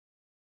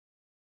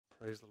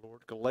Praise the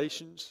Lord.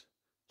 Galatians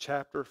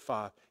chapter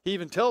 5. He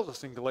even tells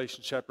us in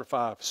Galatians chapter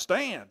 5,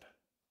 stand.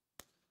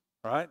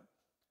 Right?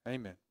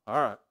 Amen.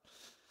 All right.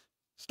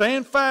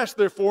 Stand fast,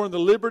 therefore, in the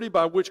liberty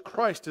by which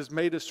Christ has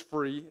made us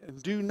free,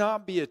 and do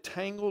not be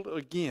entangled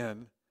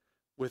again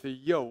with a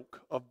yoke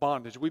of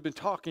bondage. We've been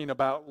talking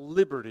about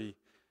liberty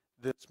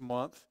this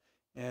month,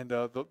 and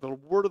the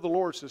word of the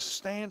Lord says,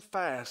 stand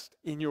fast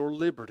in your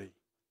liberty.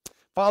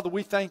 Father,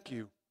 we thank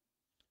you.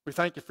 We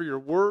thank you for your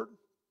word.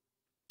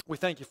 We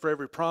thank you for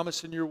every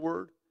promise in your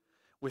word.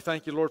 We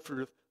thank you, Lord,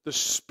 for the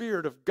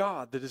Spirit of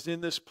God that is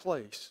in this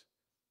place.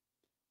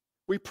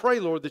 We pray,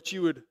 Lord, that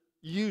you would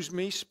use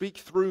me, speak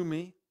through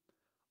me,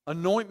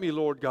 anoint me,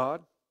 Lord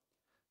God.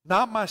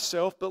 Not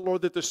myself, but,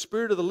 Lord, that the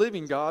Spirit of the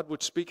living God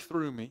would speak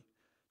through me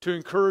to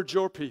encourage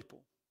your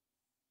people.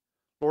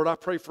 Lord, I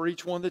pray for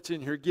each one that's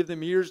in here. Give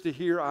them ears to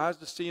hear, eyes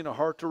to see, and a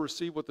heart to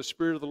receive what the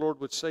Spirit of the Lord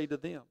would say to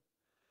them.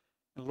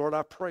 And Lord,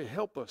 I pray,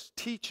 help us,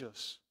 teach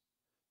us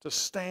to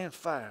stand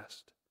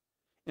fast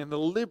in the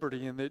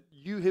liberty and that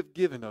you have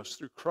given us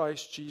through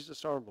Christ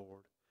Jesus our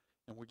Lord.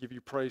 And we give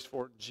you praise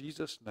for it in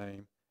Jesus'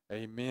 name.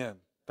 Amen.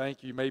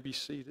 Thank you. You may be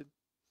seated.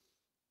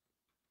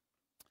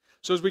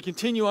 So as we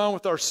continue on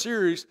with our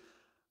series,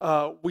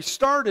 we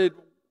started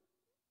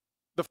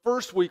the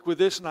first week with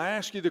this, and I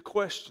asked you the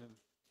question,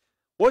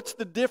 what's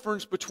the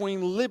difference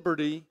between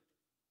liberty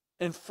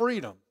and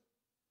freedom?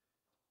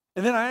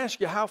 And then I ask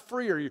you, how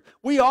free are you?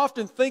 We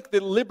often think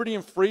that liberty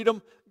and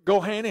freedom go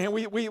hand in hand.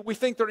 We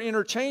think they're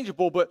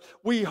interchangeable, but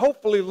we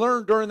hopefully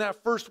learned during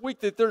that first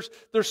week that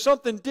there's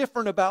something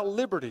different about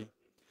liberty.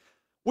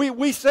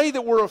 We say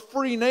that we're a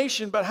free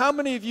nation, but how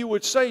many of you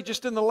would say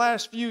just in the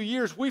last few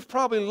years we've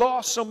probably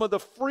lost some of the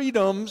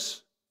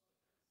freedoms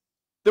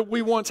that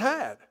we once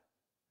had?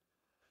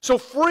 So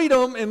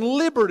freedom and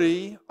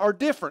liberty are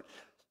different.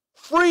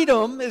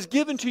 Freedom is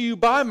given to you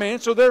by man,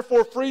 so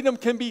therefore freedom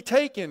can be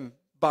taken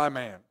by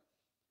man.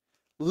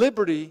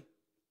 Liberty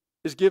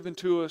is given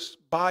to us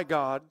by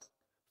God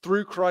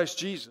through Christ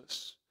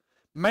Jesus.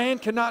 Man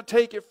cannot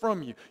take it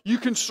from you. You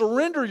can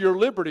surrender your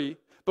liberty,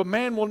 but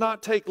man will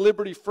not take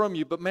liberty from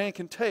you, but man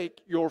can take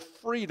your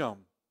freedom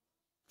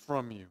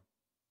from you.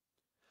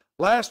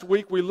 Last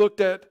week we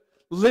looked at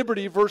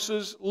liberty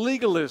versus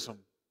legalism.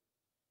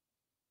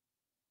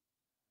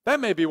 That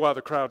may be why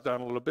the crowd's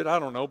down a little bit, I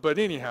don't know, but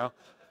anyhow,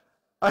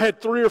 I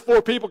had 3 or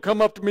 4 people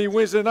come up to me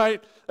Wednesday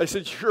night. They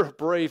said, "You're a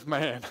brave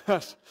man."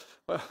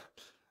 Well,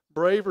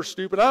 brave or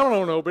stupid, I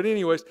don't know, but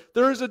anyways,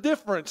 there is a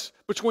difference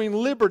between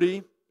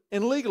liberty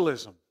and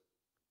legalism.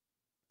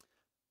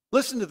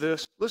 Listen to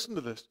this, listen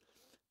to this.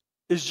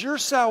 Is your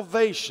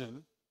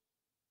salvation,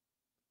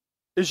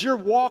 is your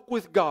walk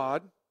with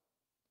God,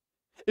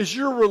 is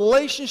your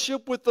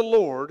relationship with the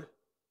Lord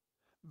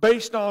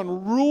based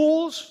on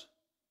rules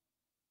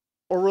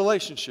or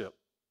relationship?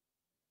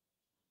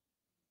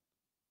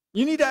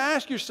 You need to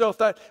ask yourself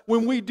that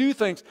when we do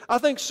things. I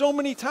think so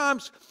many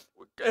times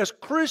as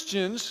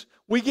Christians,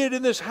 we get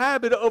in this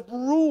habit of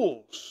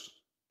rules.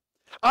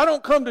 I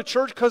don't come to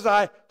church because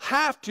I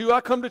have to.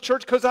 I come to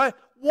church because I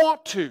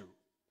want to.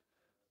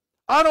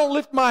 I don't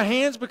lift my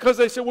hands because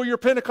they say, well, you're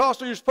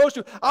Pentecostal, you're supposed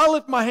to. I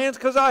lift my hands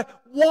because I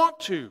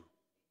want to.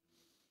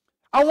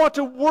 I want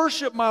to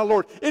worship my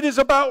Lord. It is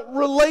about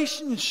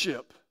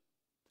relationship.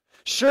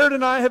 Sharon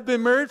and I have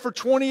been married for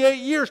 28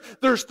 years.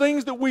 There's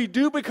things that we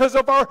do because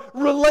of our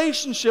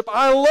relationship.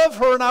 I love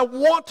her and I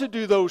want to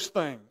do those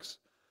things.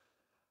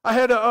 I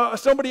had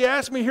somebody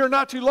ask me here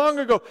not too long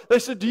ago. They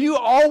said, "Do you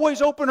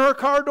always open her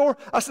car door?"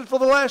 I said, "For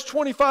the last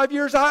 25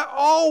 years, I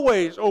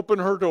always open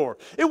her door."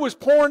 It was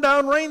pouring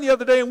down rain the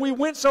other day, and we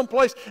went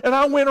someplace, and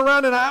I went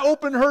around and I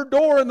opened her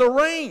door in the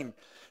rain.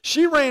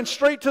 She ran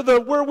straight to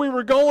where we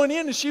were going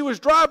in, and she was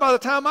dry. By the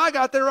time I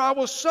got there, I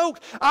was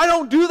soaked. I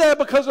don't do that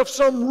because of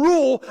some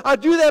rule. I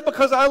do that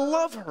because I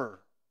love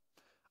her.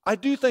 I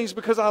do things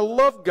because I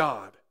love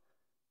God.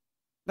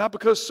 Not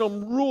because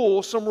some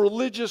rule, some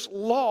religious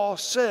law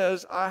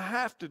says I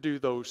have to do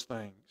those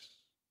things.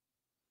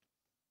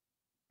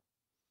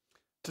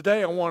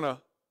 Today I want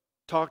to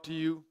talk to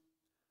you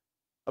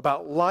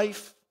about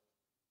life,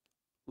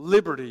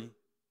 liberty,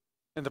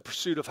 and the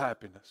pursuit of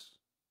happiness.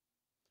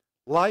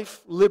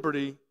 Life,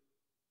 liberty,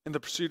 and the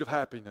pursuit of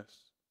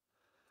happiness.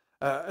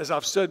 As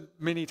I've said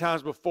many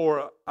times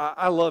before,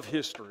 I love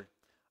history.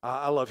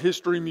 I love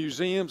history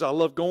museums. I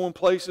love going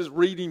places,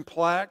 reading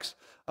plaques.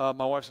 My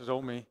wife says,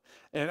 "Oh, me."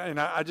 And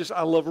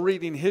I love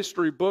reading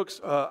history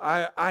books.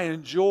 I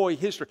enjoy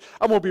history.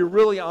 I'm going to be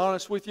really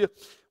honest with you.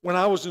 When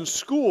I was in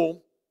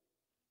school,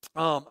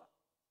 I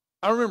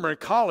remember in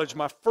college,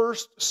 my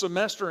first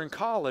semester in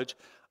college,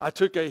 I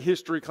took a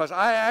history class.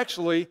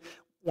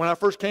 When I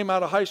first came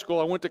out of high school,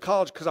 I went to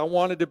college because I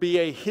wanted to be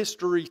a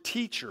history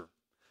teacher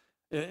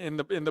in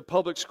the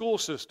public school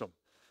system.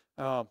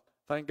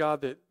 Thank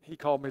God that he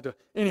called me to.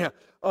 Anyhow,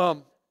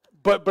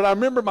 but I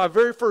remember my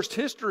very first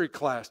history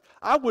class.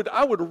 I would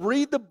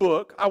read the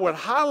book. I would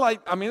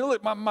highlight. I mean,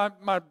 look,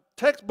 my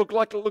textbook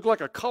looked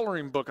like a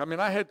coloring book. I mean,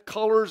 I had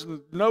colors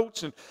and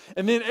notes, and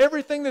then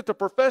everything that the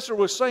professor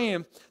was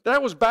saying.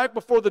 That was back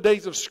before the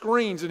days of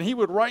screens, and he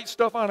would write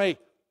stuff on a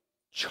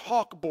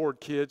chalkboard,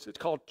 kids. It's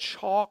called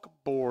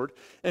chalkboard.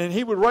 And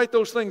he would write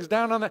those things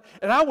down on that.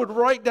 And I would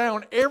write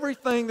down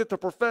everything that the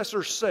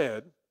professor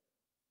said.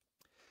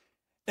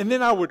 And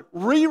then I would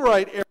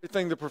rewrite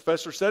everything the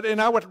professor said.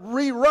 And I would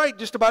rewrite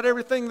just about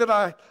everything that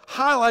I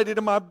highlighted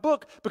in my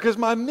book because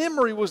my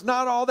memory was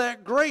not all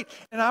that great.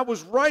 And I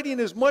was writing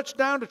as much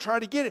down to try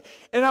to get it.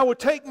 And I would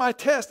take my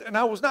test, and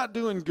I was not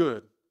doing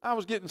good. I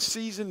was getting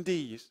C's and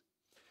D's.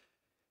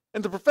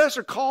 And the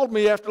professor called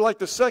me after like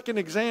the second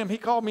exam. He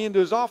called me into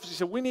his office. He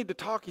said, we need to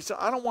talk. He said,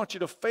 I don't want you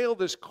to fail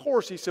this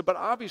course. He said, but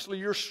obviously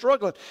you're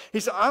struggling. He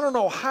said, I don't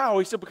know how.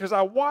 He said, because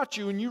I watch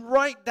you and you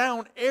write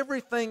down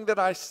everything that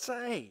I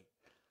say.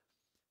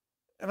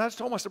 And I just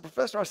told him, I said,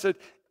 Professor, I said,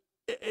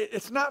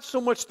 it's not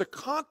so much the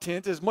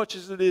content as much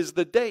as it is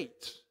the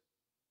dates.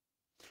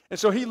 And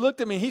so he looked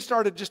at me and he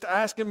started just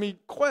asking me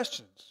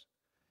questions.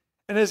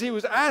 And as he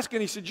was asking,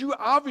 he said, you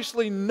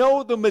obviously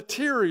know the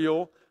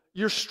material,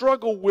 you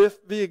struggle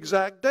with the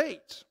exact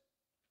dates.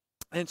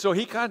 And so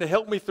he kind of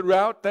helped me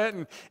throughout that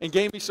and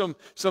gave me some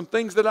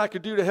things that I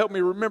could do to help me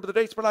remember the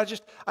dates. But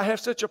I have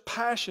such a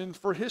passion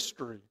for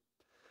history.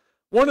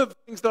 One of the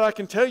things that I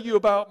can tell you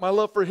about my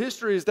love for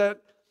history is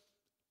that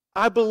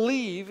I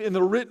believe in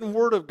the written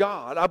Word of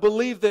God. I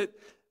believe that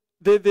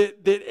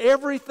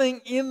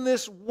everything in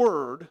this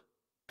Word,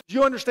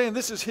 you understand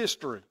this is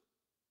history.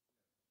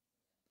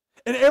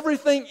 And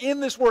everything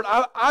in this Word,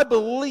 I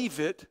believe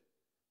it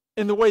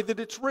in the way that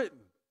it's written.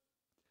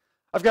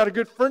 I've got a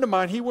good friend of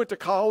mine. He went to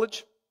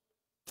college.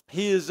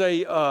 He is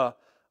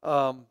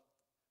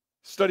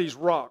studies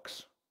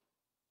rocks,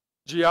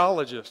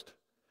 geologist.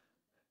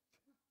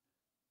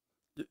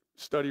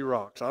 Study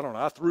rocks. I don't know.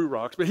 I threw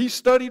rocks, but he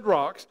studied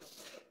rocks.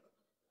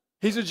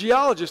 He's a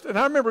geologist, and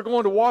I remember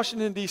going to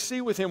Washington, D.C.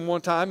 with him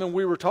one time, and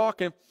we were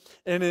talking,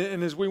 and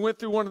as we went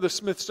through one of the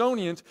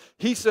Smithsonians,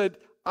 he said,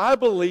 I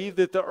believe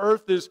that the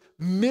earth is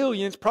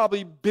millions,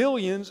 probably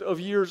billions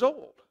of years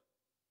old.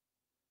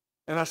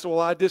 And I said, well,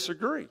 I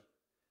disagree.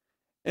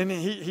 And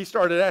he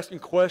started asking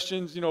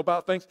questions,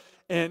 about things,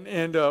 and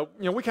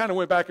we kind of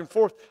went back and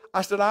forth.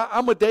 I said,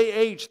 I'm a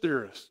day-age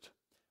theorist,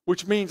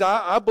 which means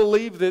I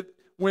believe that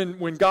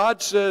when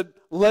God said,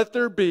 let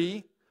there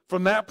be,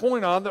 from that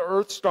point on, the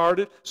earth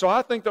started. So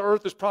I think the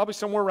earth is probably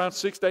somewhere around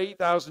 6,000 to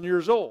 8,000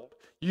 years old.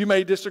 You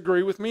may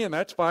disagree with me, and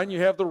that's fine.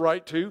 You have the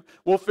right to.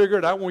 We'll figure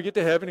it out when we get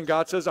to heaven, and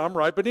God says I'm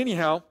right. But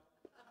anyhow,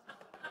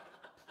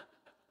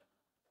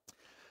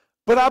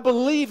 but I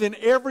believe in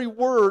every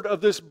word of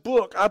this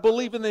book. I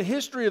believe in the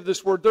history of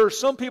this word. There are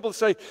some people that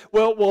say,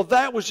 well,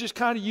 that was just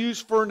kind of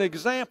used for an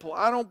example.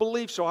 I don't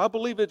believe so. I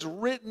believe it's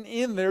written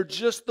in there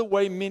just the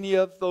way many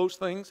of those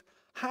things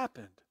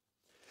happened.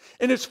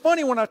 And it's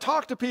funny when I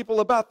talk to people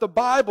about the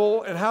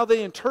Bible and how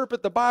they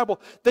interpret the Bible,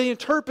 they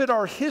interpret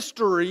our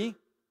history,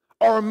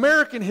 our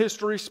American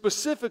history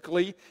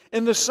specifically,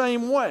 in the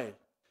same way.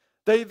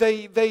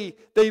 They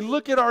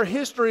look at our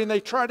history and they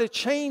try to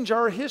change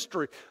our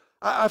history.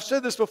 I've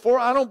said this before,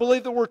 I don't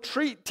believe that we're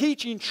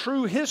teaching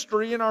true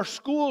history in our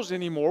schools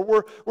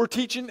anymore. We're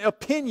teaching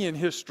opinion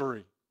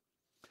history.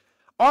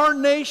 Our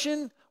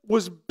nation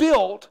was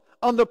built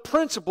on the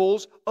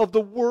principles of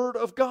the Word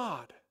of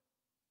God.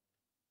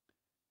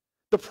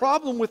 The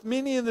problem with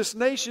many in this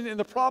nation and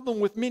the problem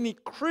with many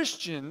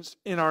Christians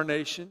in our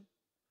nation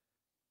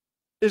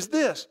is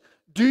this.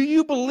 Do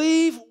you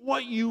believe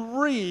what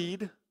you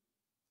read,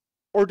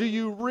 or do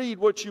you read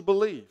what you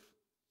believe?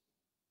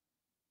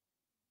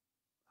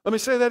 Let me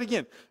say that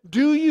again.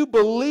 Do you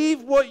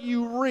believe what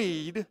you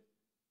read,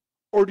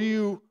 or do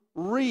you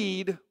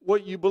read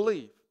what you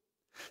believe?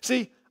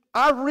 See,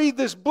 I read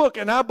this book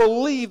and I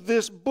believe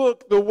this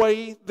book the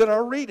way that I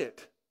read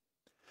it.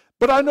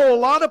 But I know a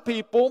lot of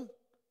people,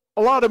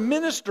 a lot of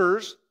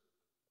ministers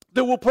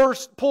that will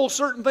pull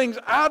certain things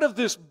out of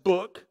this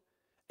book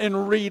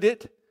and read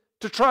it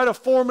to try to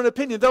form an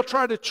opinion. They'll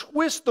try to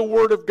twist the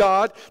Word of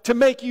God to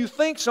make you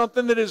think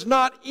something that is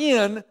not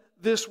in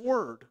this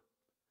Word.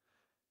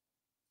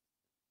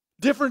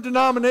 Different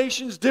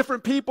denominations,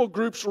 different people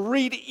groups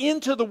read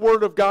into the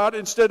Word of God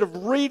instead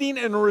of reading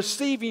and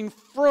receiving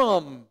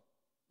from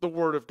the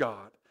Word of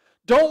God.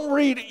 Don't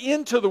read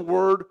into the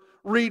Word,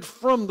 read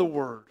from the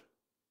Word.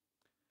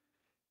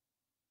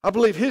 I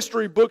believe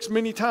history books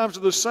many times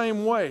are the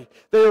same way.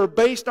 They are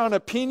based on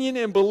opinion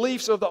and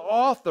beliefs of the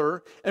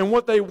author and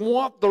what they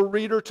want the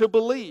reader to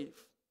believe.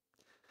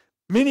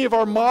 Many of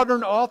our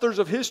modern authors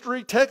of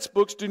history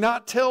textbooks do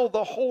not tell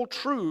the whole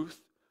truth,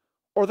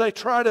 or they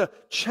try to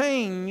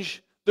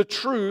change the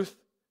truth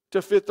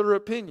to fit their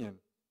opinion.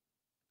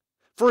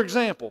 For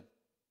example,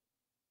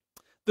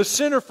 the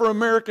Center for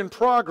American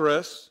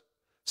Progress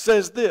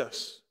says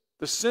this.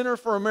 The Center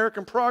for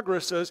American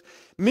Progress says,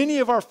 many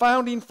of our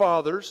founding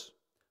fathers,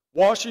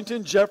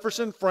 Washington,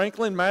 Jefferson,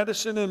 Franklin,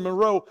 Madison, and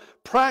Monroe,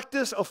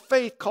 practice a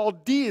faith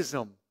called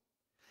deism.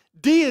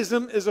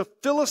 Deism is a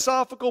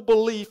philosophical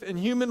belief in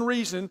human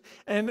reason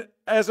and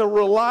as a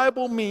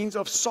reliable means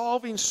of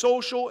solving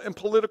social and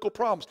political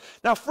problems.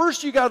 Now,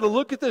 first you got to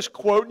look at this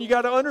quote and you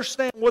got to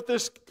understand what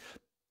this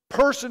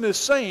person is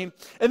saying,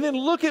 and then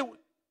look at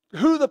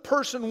who the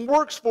person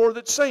works for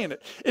that's saying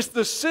it. It's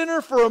the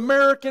Center for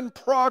American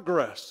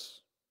Progress.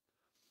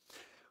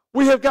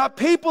 We have got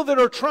people that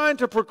are trying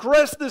to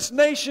progress this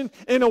nation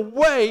in a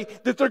way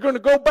that they're going to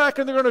go back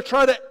and they're going to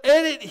try to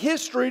edit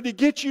history to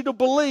get you to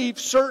believe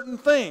certain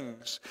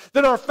things.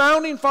 That our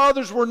founding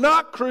fathers were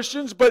not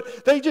Christians,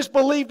 but they just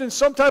believed in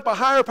some type of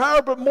higher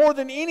power. But more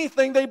than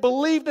anything, they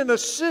believed in a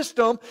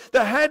system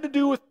that had to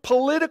do with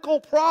political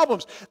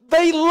problems.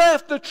 They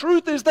left, the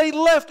truth is, they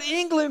left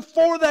England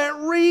for that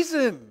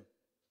reason.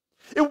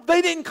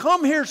 They didn't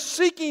come here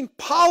seeking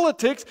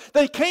politics.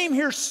 They came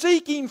here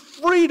seeking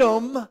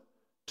freedom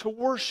to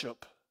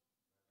worship.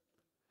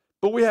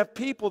 But we have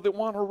people that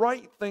want to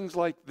write things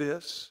like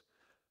this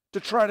to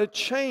try to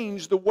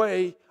change the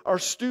way our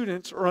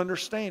students are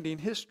understanding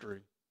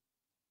history.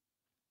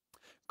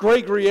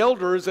 Gregory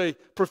Elder is a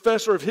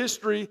professor of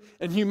history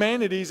and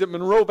humanities at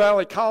Monroe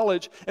Valley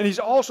College, and he's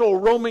also a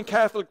Roman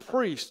Catholic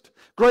priest.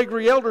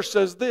 Gregory Elder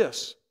says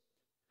this: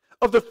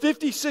 of the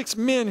 56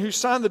 men who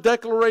signed the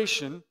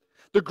Declaration,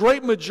 the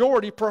great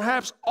majority,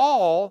 perhaps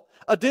all,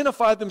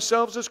 identified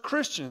themselves as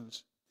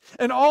Christians.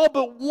 And all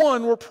but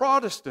one were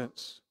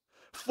Protestants.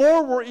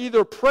 4 were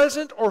either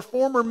present or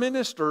former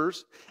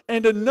ministers,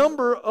 and a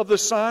number of the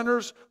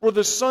signers were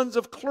the sons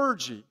of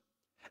clergy.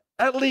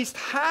 At least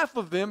half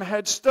of them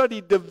had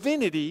studied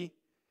divinity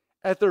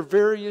at their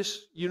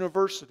various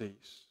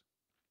universities.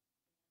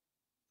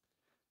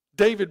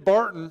 David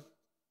Barton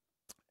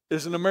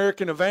is an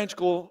American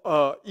evangelical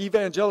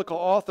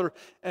author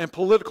and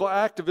political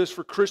activist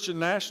for Christian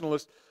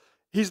nationalists.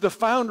 He's the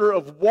founder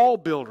of Wall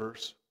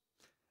Builders.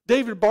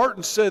 David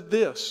Barton said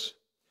this: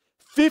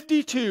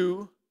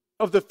 52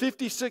 of the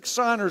 56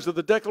 signers of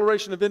the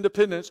Declaration of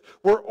Independence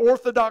were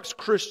Orthodox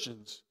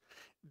Christians,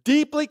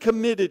 deeply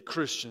committed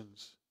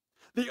Christians.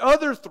 The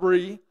other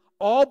 3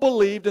 all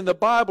believed in the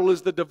Bible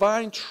as the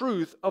divine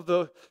truth of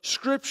the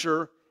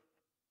Scripture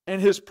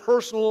and his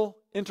personal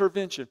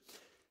intervention.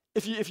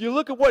 If you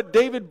look at what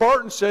David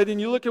Barton said and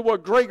you look at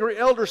what Gregory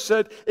Elder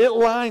said, it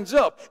lines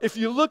up. If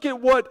you look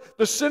at what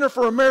the Center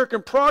for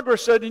American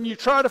Progress said and you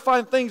try to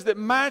find things that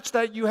match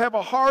that, you have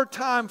a hard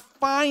time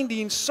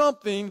finding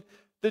something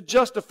that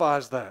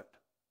justifies that.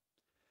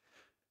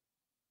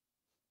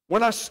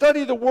 When I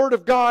study the Word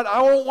of God,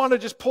 I don't want to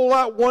just pull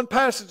out one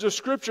passage of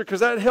Scripture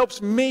because that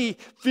helps me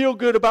feel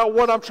good about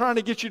what I'm trying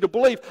to get you to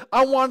believe.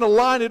 I want to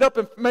line it up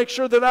and make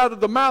sure that out of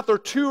the mouth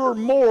of 2 or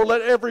more,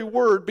 let every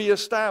word be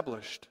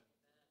established.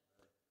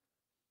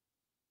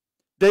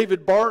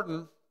 David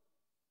Barton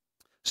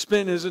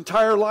spent his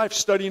entire life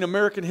studying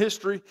American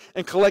history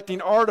and collecting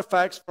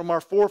artifacts from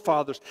our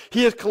forefathers.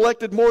 He has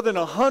collected more than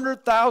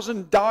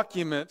 100,000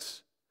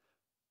 documents,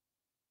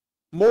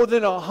 more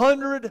than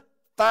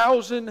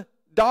 100,000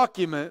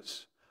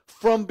 documents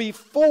from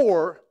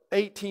before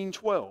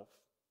 1812.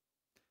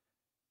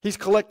 He's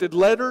collected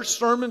letters,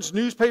 sermons,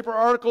 newspaper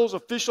articles,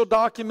 official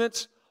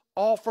documents,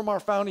 all from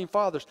our founding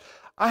fathers.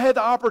 I had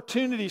the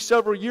opportunity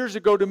several years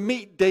ago to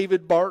meet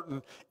David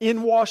Barton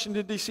in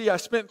Washington, D.C. I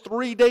spent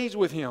 3 days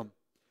with him.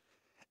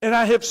 And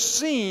I have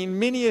seen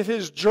many of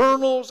his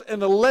journals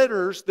and the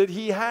letters that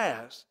he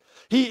has.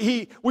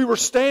 We were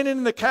standing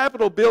in the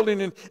Capitol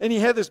building and he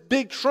had this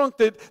big trunk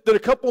that a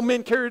couple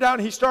men carried out,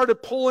 and he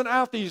started pulling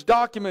out these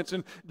documents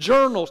and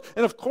journals.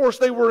 And of course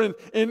they were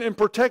in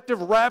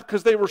protective wrap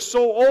because they were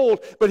so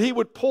old, but he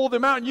would pull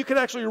them out and you could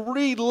actually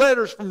read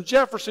letters from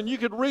Jefferson. You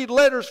could read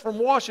letters from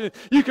Washington.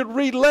 You could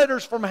read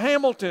letters from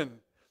Hamilton.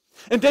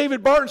 And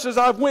David Barton says,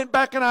 I've went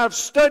back and I've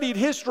studied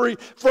history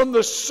from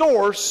the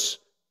source,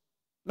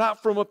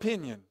 not from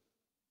opinion.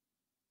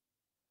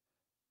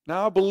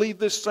 Now, I believe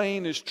this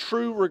saying is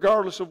true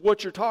regardless of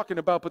what you're talking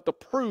about, but the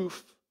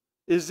proof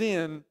is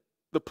in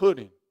the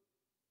pudding.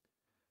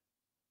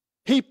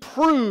 He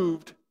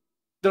proved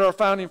that our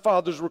founding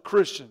fathers were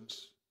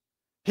Christians.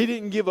 He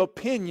didn't give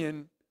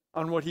opinion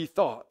on what he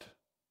thought.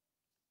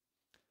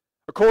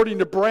 According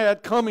to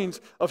Brad Cummings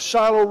of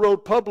Shiloh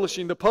Road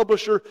Publishing, the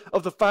publisher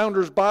of the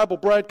Founders Bible,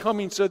 Brad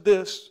Cummings said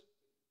this: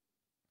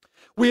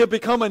 "We have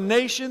become a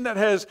nation that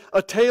has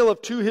a tale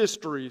of 2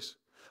 histories.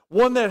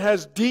 One that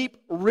has deep,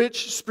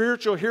 rich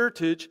spiritual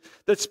heritage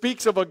that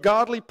speaks of a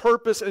godly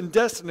purpose and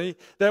destiny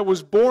that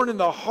was born in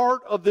the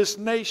heart of this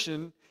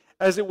nation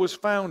as it was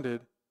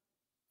founded,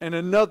 and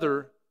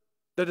another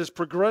that is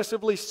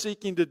progressively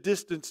seeking to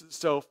distance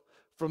itself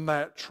from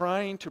that,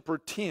 trying to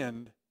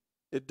pretend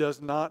it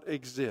does not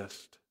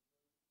exist."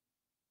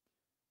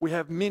 We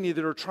have many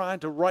that are trying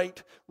to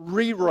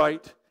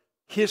rewrite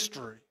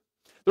history.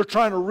 They're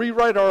trying to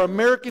rewrite our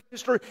American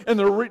history, and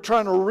they're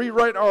trying to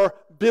rewrite our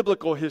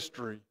biblical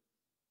history.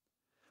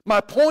 My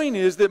point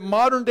is that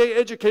modern day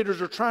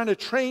educators are trying to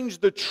change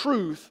the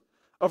truth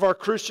of our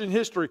Christian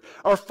history.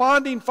 Our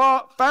founding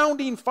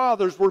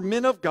fathers were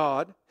men of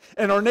God,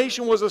 and our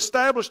nation was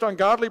established on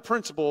godly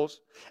principles.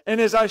 And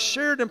as I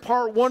shared in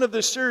part 1 of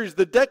this series,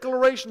 the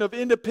Declaration of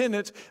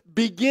Independence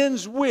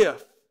begins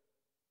with,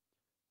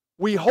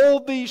 we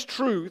hold these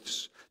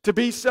truths to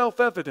be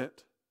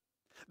self-evident,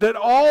 that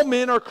all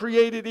men are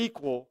created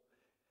equal,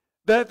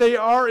 that they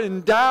are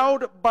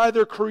endowed by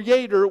their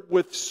Creator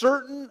with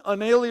certain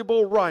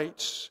unalienable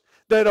rights,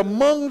 that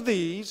among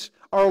these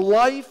are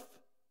life,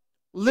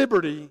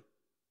 liberty,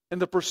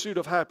 and the pursuit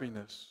of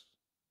happiness.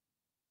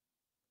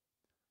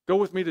 Go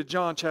with me to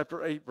John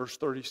chapter 8, verse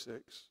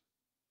 36.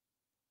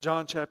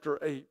 John chapter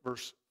 8,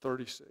 verse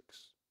 36.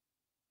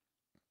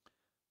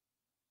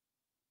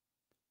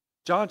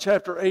 John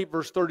chapter 8,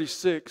 verse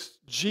 36,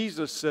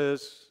 Jesus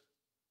says,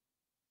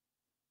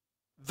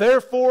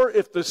 "Therefore,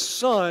 if the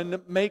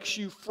Son makes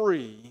you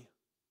free,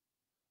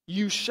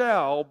 you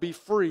shall be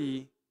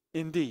free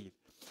indeed."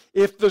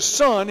 If the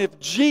Son, if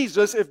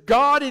Jesus, if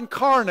God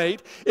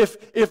incarnate,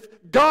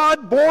 if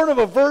God born of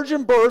a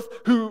virgin birth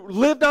who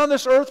lived on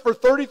this earth for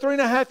 33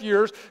 and a half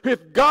years,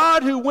 if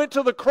God who went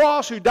to the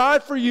cross, who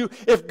died for you,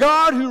 if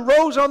God who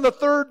rose on the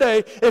third day,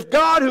 if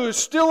God who is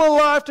still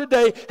alive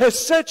today has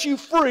set you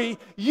free,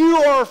 you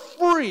are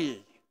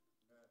free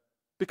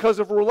because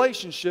of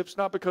relationships,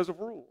 not because of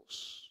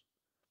rules.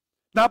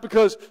 Not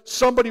because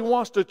somebody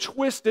wants to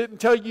twist it and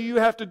tell you you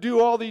have to do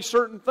all these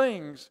certain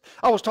things.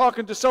 I was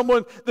talking to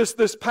someone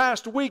this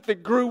past week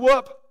that grew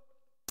up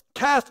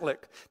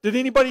Catholic. Did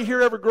anybody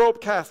here ever grow up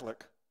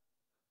Catholic?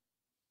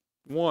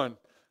 One.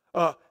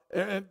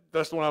 And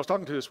that's the one I was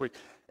talking to this week.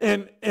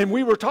 And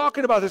we were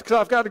talking about this because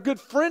I've got a good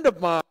friend of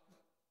mine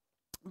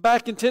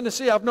back in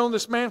Tennessee. I've known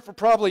this man for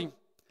probably,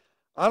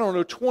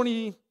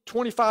 20,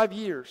 25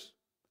 years.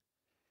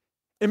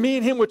 And me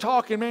and him were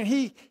talking, man,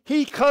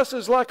 he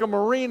cusses like a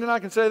Marine, and I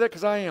can say that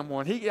because I am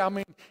one.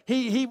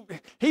 He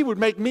would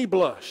make me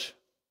blush.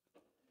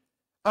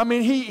 I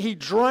mean, he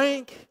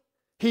drank,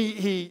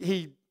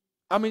 he's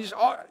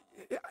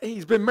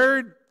been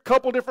married a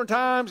couple different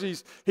times,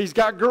 he's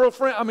got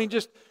girlfriend,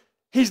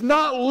 he's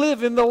not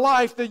living the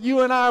life that you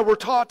and I were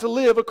taught to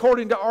live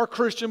according to our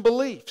Christian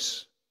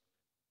beliefs.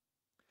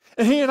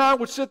 And he and I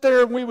would sit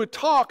there and we would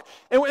talk,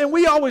 and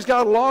we always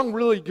got along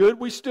really good.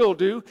 We still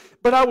do.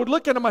 But I would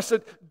look at him, I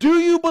said, "Do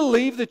you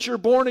believe that you're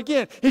born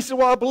again?" He said,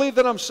 "Well, I believe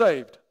that I'm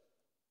saved."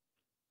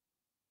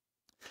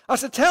 I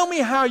said, "Tell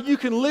me how you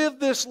can live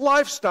this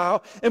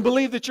lifestyle and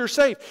believe that you're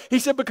saved." He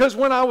said, "Because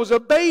when I was a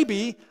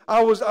baby,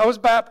 I was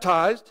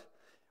baptized.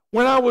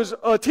 When I was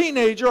a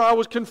teenager, I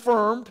was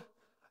confirmed.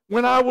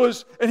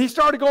 And he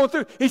started going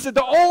through. He said,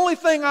 "The only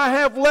thing I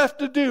have left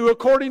to do,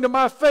 according to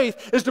my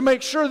faith, is to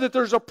make sure that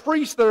there's a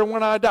priest there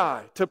when I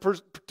die to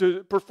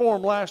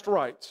perform last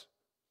rites."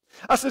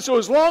 I said, "So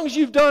as long as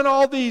you've done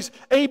all these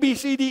A, B,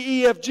 C,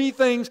 D, E, F, G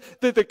things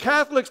that the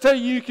Catholics tell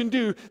you can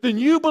do, then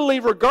you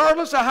believe,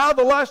 regardless of how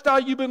the lifestyle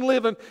you've been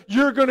living,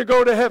 you're going to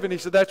go to heaven." He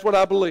said, "That's what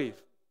I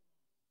believe."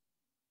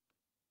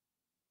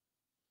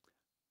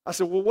 I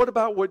said, "Well, what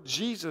about what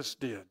Jesus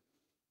did?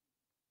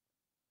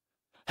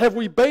 Have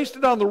we based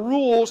it on the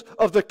rules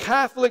of the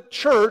Catholic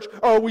Church,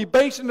 or are we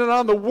basing it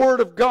on the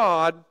Word of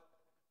God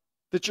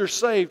that you're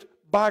saved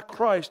by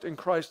Christ and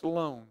Christ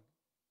alone?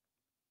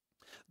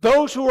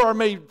 Those who are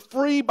made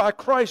free by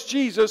Christ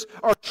Jesus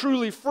are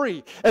truly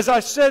free. As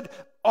I said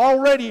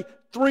already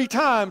 3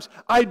 times,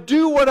 I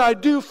do what I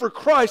do for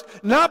Christ,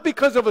 not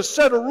because of a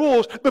set of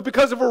rules, but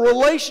because of a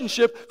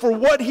relationship for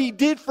what He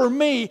did for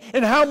me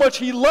and how much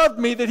He loved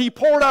me, that He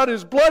poured out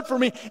His blood for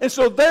me. And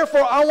so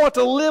therefore, I want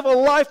to live a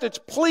life that's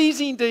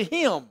pleasing to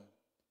Him,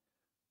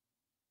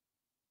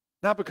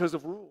 not because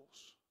of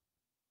rules.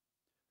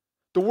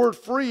 The word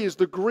free is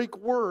the Greek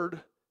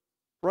word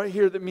right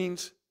here that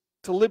means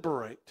to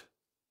liberate.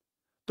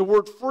 The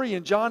word free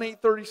in John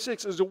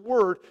 8:36 is a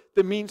word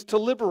that means to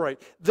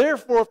liberate.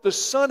 Therefore, if the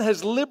Son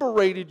has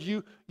liberated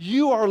you,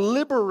 you are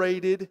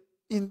liberated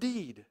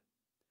indeed.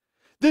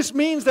 This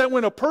means that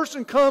when a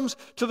person comes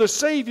to the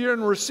Savior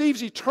and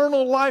receives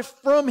eternal life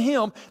from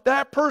Him,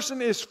 that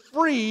person is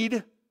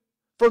freed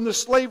from the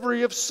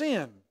slavery of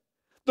sin.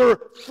 They're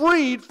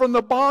freed from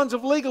the bonds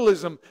of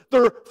legalism.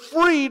 They're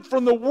freed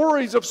from the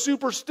worries of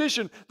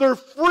superstition. They're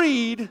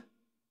freed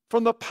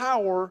from the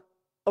power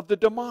of the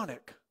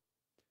demonic.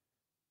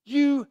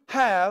 You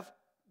have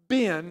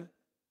been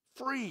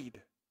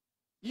freed.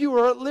 You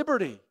are at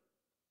liberty.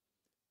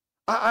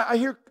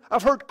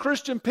 I've heard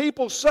Christian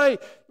people say,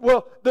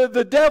 "Well,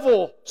 the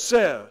devil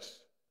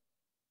says."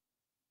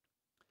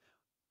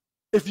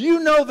 If you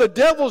know the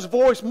devil's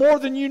voice more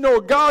than you know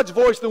God's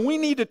voice, then we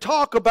need to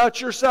talk about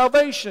your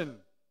salvation.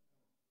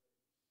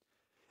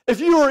 If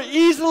you are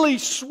easily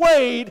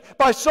swayed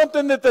by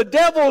something that the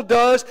devil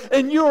does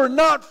and you are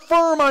not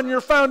firm on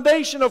your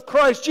foundation of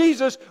Christ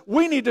Jesus,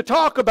 we need to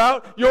talk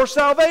about your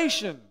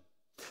salvation.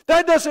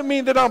 That doesn't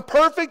mean that I'm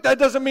perfect. That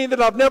doesn't mean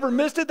that I've never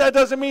missed it. That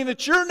doesn't mean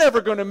that you're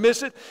never going to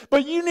miss it.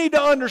 But you need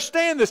to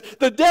understand this.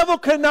 The devil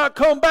cannot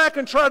come back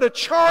and try to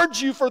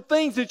charge you for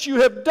things that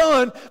you have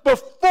done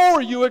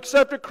before you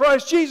accepted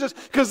Christ Jesus,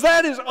 because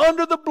that is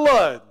under the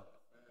blood.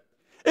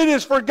 It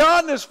is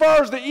forgotten as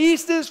far as the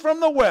east is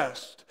from the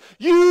west.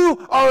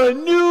 You are a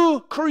new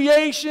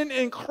creation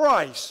in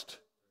Christ.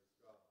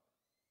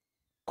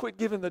 Quit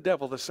giving the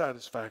devil the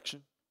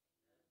satisfaction.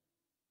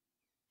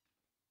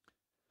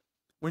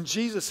 When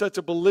Jesus sets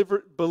a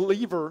believer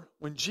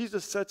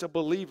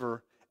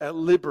at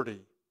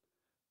liberty,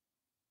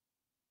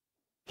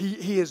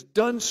 He has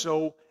done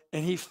so,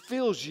 and He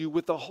fills you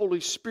with the Holy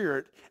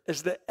Spirit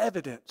as the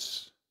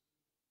evidence.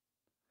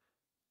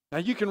 Now,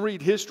 you can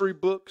read history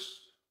books.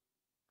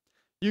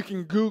 You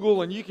can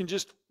Google, and you can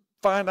just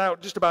find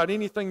out just about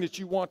anything that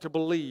you want to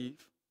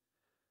believe.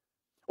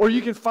 Or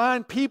you can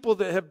find people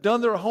that have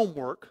done their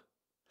homework,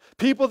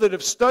 people that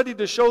have studied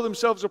to show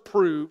themselves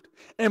approved,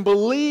 and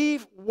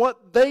believe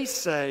what they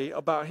say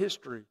about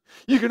history.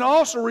 You can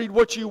also read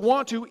what you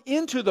want to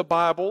into the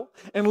Bible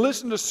and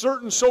listen to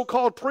certain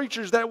so-called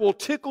preachers that will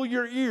tickle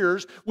your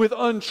ears with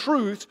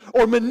untruths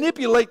or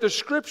manipulate the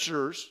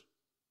Scriptures.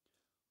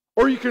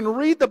 Or you can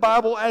read the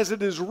Bible as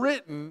it is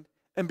written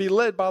and be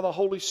led by the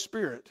Holy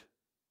Spirit,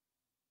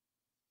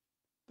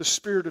 the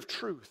Spirit of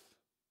truth.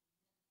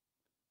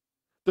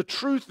 The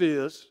truth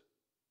is,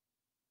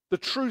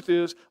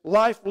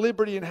 life,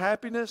 liberty, and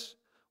happiness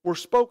were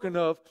spoken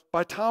of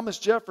by Thomas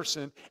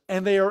Jefferson,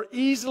 and they are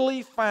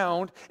easily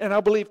found, and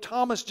I believe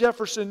Thomas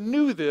Jefferson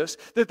knew this,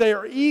 that they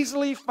are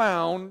easily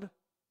found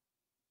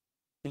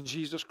in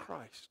Jesus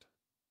Christ.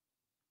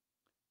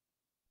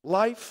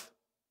 Life,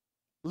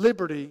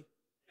 liberty,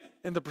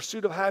 and the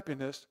pursuit of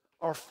happiness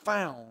are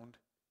found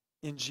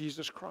in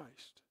Jesus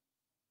Christ.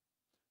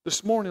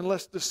 This morning,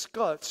 let's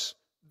discuss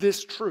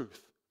this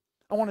truth.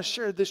 I want to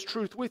share this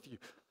truth with you.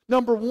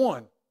 Number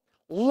one,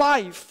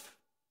 life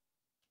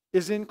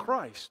is in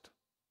Christ.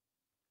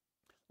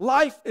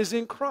 Life is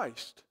in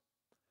Christ.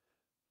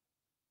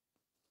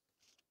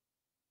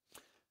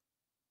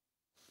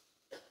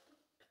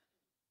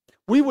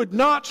 We would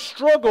not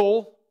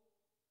struggle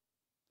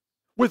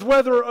with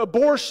whether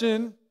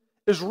abortion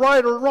is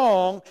right or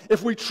wrong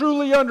if we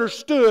truly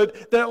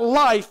understood that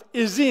life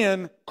is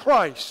in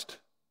Christ.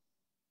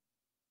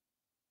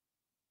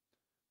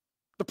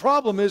 The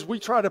problem is we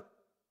try to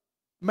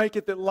make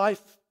it that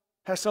life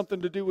has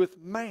something to do with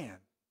man.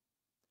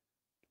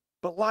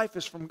 But life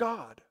is from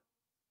God.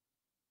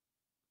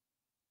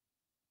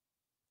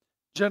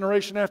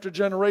 Generation after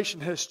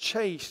generation has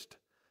chased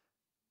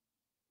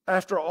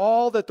after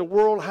all that the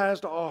world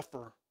has to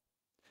offer.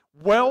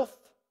 Wealth,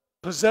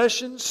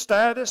 possessions,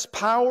 status,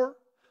 power,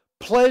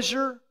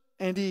 pleasure,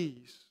 and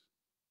ease.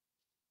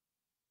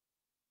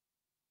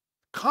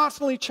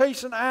 Constantly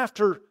chasing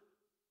after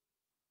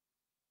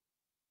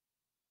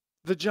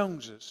the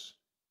Joneses.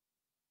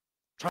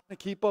 Trying to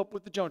keep up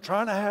with the Joneses.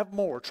 Trying to have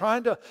more.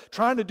 Trying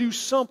to do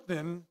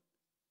something.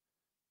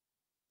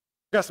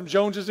 Got some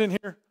Joneses in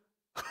here?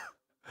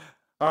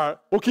 All right,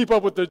 we'll keep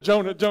up with the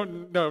Jonas.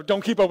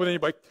 Don't keep up with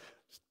anybody.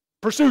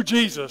 Pursue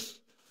Jesus.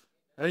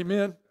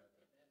 Amen.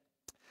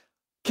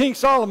 King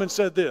Solomon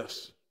said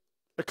this,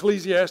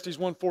 Ecclesiastes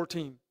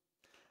 1:14.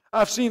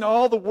 I've seen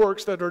all the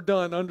works that are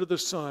done under the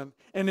sun,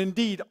 and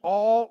indeed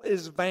all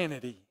is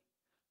vanity,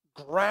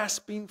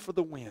 grasping for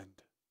the wind.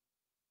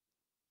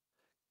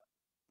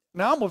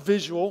 Now I'm a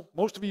visual.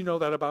 Most of you know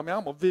that about me.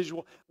 I'm a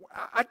visual.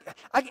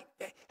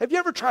 Have you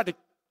ever tried to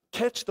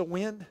catch the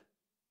wind?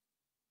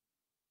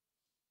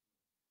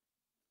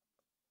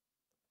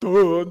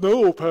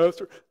 No,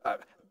 Pastor.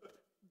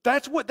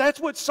 That's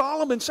what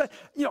Solomon said.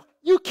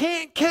 You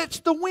can't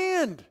catch the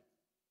wind.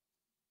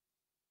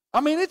 I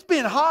mean, it's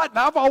been hot,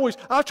 and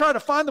I've tried to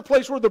find the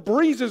place where the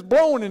breeze is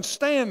blowing and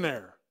stand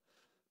there.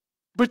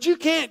 But you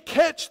can't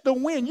catch the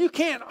wind. You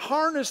can't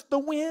harness the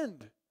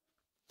wind.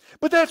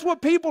 But that's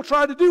what people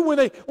try to do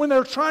when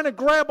they're trying to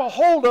grab a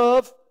hold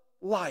of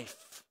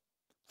life,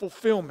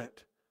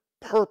 fulfillment,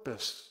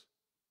 purpose.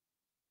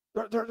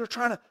 They're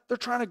trying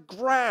to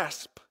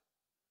grasp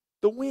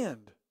the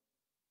wind.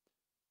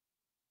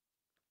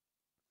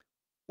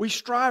 We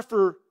strive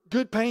for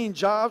good paying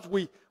jobs.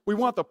 We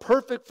want the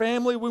perfect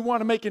family. We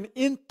want to make an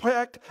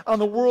impact on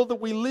the world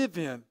that we live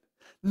in.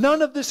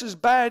 None of this is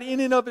bad in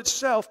and of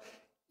itself,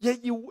 yet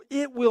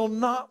it will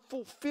not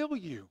fulfill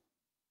you.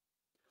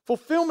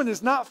 Fulfillment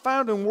is not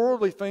found in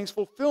worldly things.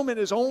 Fulfillment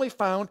is only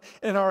found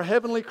in our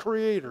heavenly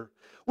Creator.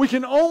 We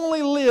can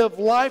only live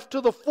life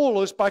to the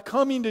fullest by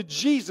coming to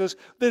Jesus,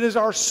 that is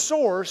our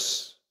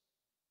source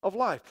of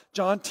life.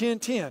 John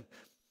 10:10.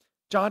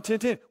 John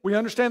 10:10. We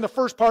understand the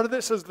first part of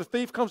this says the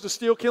thief comes to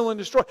steal, kill, and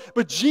destroy.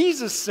 But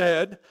Jesus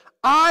said,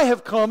 I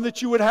have come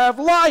that you would have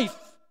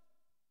life,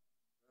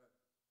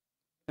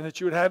 and that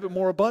you would have it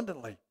more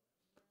abundantly.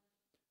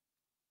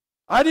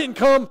 I didn't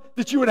come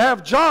that you would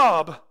have a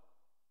job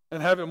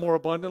and have it more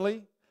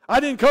abundantly. I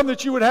didn't come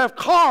that you would have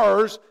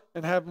cars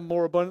and have them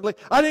more abundantly.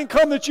 I didn't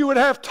come that you would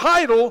have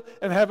title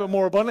and have it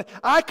more abundantly.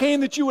 I came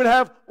that you would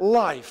have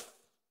life.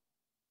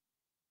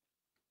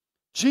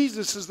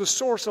 Jesus is the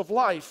source of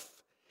life,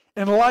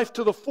 and life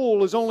to the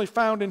full is only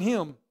found in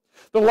Him.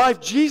 The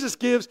life Jesus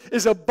gives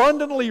is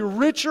abundantly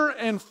richer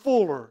and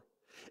fuller.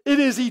 It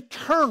is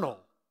eternal,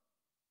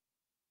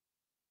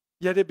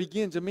 yet it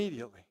begins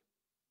immediately.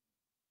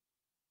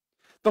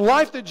 The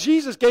life that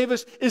Jesus gave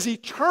us is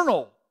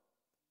eternal,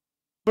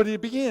 But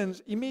it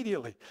begins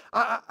immediately.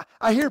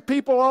 I hear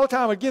people all the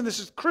time, again, this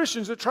is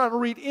Christians that try to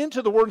read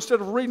into the Word instead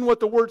of reading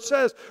what the Word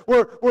says,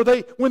 where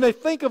when they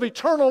think of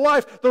eternal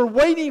life, they're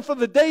waiting for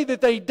the day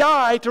that they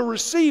die to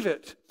receive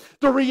it.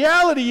 The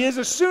reality is,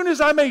 as soon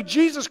as I made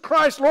Jesus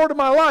Christ Lord of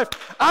my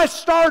life, I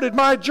started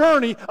my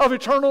journey of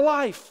eternal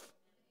life.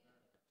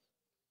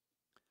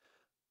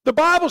 The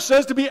Bible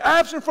says to be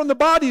absent from the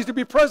body is to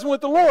be present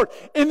with the Lord.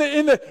 In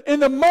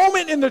the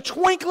moment, in the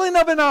twinkling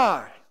of an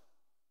eye,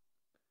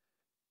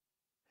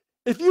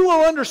 if you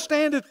will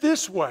understand it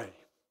this way,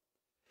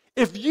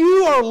 if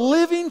you are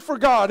living for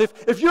God,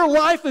 if your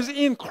life is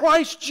in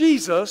Christ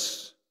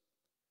Jesus,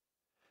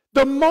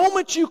 the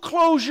moment you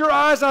close your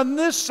eyes on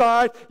this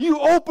side, you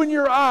open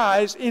your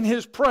eyes in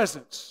His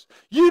presence.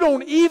 You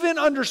don't even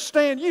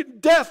understand.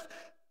 Death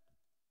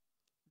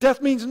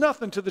means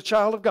nothing to the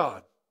child of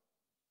God.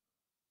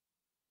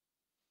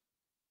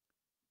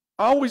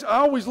 I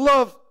always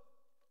love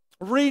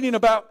reading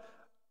about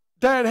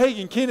Dad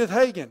Hagin, Kenneth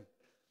Hagin.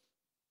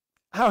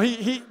 How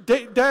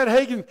Dad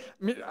Hagin,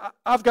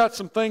 I've got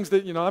some things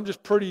that, I'm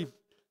just pretty,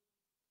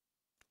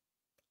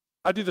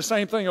 I do the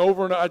same thing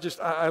over and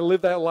I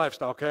live that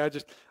lifestyle, okay?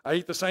 I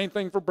eat the same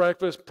thing for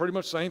breakfast, pretty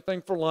much the same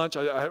thing for lunch.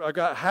 I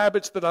got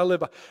habits that I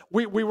live by.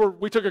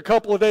 We took a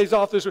couple of days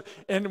off this week,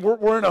 and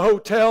we're in a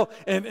hotel,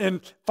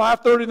 and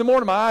 5:30 in the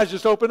morning, my eyes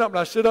just open up, and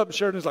I sit up, and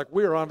Sheridan's like,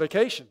 we're on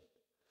vacation.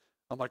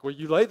 I'm like, well,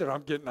 you lay there,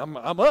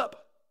 I'm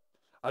up.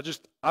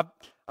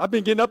 I've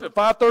been getting up at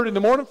 5:30 in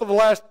the morning for the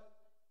last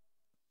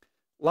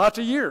lots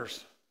of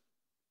years.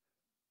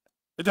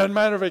 It doesn't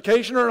matter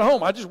vacation or at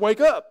home. I just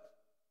wake up.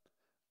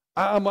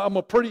 I'm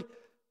a pretty...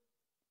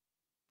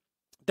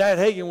 Dad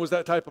Hagin was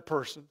that type of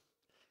person.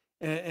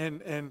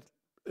 And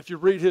if you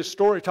read his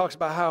story, he talks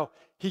about how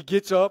he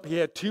gets up, he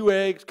had 2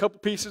 eggs, a couple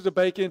pieces of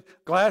bacon,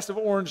 glass of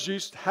orange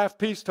juice, half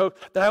piece of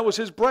toast. That was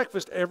his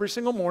breakfast every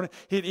single morning.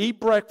 He'd eat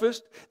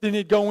breakfast, then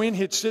he'd go in,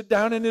 he'd sit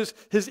down in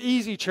his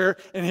easy chair,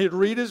 and he'd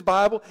read his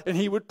Bible, and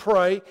he would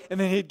pray, and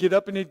then he'd get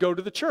up and he'd go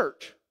to the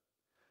church.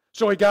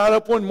 So he got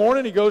up one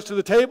morning, he goes to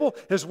the table,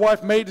 his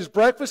wife made his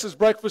breakfast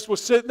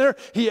was sitting there,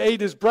 he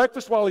ate his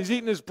breakfast. While he's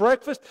eating his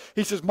breakfast,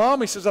 he says,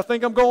 Mom, I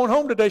think I'm going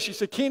home today. She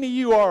said, Kenny,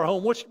 you are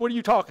home. What are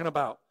you talking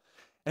about?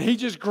 And he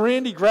just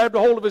grinned, he grabbed a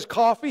hold of his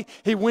coffee,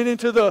 he went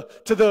into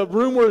the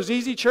room where his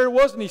easy chair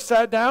was, and he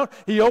sat down,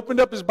 he opened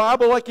up his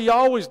Bible like he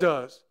always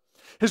does.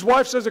 His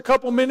wife says a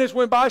couple minutes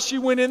went by. She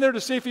went in there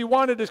to see if he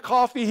wanted his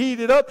coffee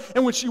heated up.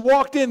 And when she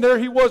walked in, there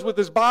he was with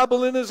his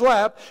Bible in his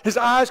lap, his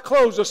eyes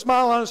closed, a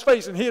smile on his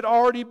face, and he had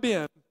already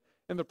been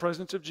in the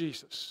presence of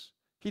Jesus.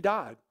 He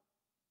died.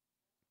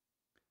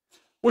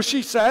 Was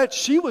she sad?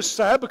 She was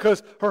sad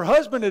because her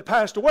husband had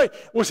passed away.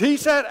 Was he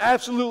sad?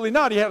 Absolutely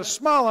not. He had a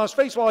smile on his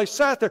face while he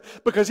sat there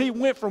because he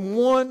went from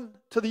one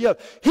to the other.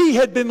 He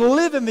had been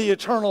living the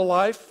eternal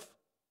life,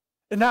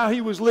 and now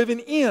he was living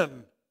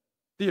in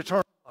the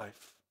eternal life.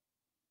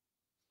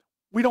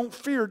 We don't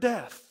fear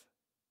death.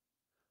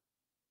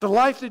 The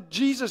life that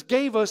Jesus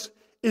gave us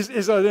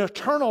is an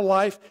eternal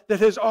life that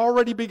has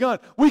already begun.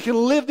 We can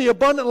live the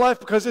abundant life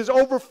because His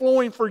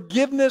overflowing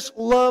forgiveness,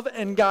 love,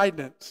 and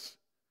guidance.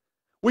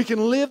 We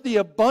can live the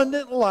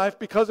abundant life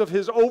because of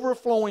His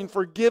overflowing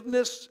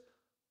forgiveness,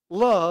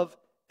 love,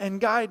 and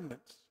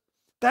guidance.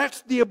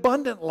 That's the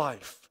abundant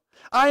life.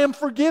 I am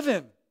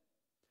forgiven.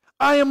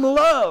 I am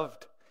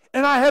loved.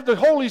 And I have the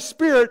Holy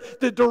Spirit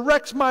that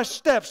directs my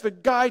steps,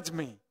 that guides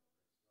me.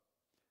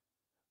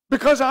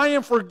 Because I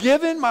am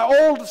forgiven, my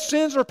old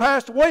sins are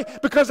passed away.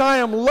 Because I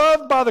am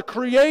loved by the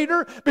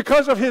Creator,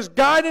 because of His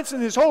guidance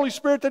and His Holy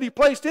Spirit that He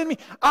placed in me,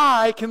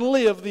 I can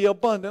live the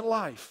abundant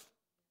life.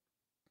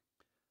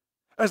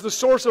 As the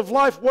source of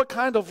life, what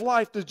kind of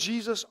life does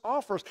Jesus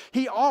offer us?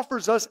 He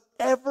offers us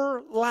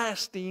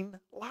everlasting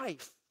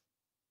life.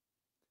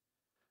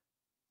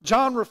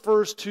 John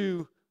refers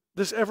to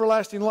this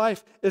everlasting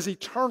life as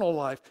eternal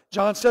life.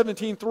 John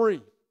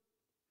 17:3.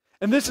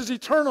 And this is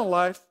eternal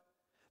life,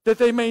 that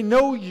they may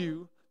know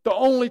you, the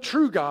only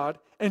true God,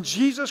 and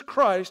Jesus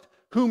Christ,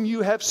 whom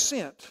you have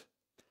sent.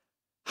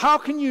 How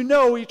can you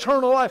know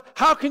eternal life?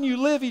 How can you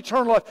live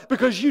eternal life?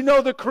 Because you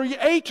know the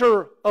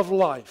Creator of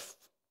life.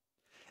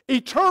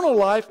 Eternal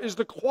life is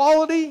the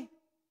quality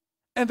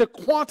and the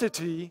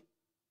quantity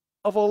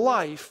of a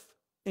life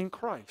in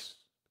Christ.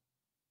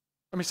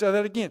 Let me say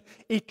that again.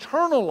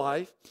 Eternal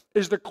life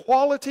is the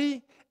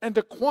quality and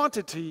the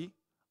quantity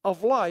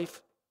of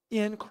life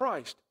in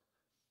Christ.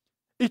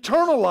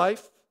 Eternal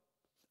life,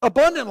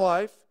 abundant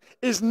life,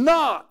 is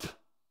not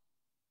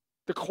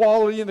the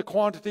quality and the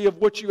quantity of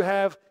what you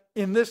have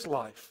in this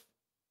life.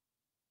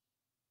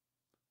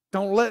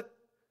 Don't let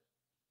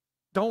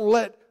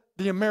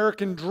the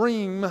American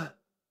dream,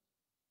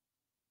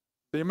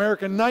 the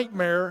American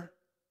nightmare,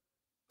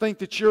 think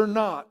that you're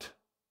not,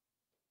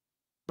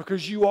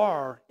 because you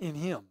are in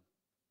Him.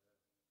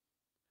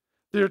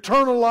 The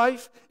eternal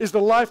life is the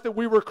life that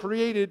we were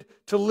created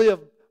to live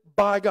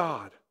by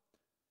God.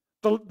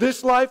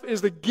 This life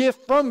is the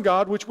gift from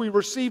God which we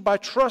receive by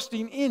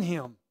trusting in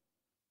Him.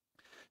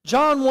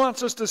 John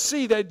wants us to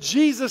see that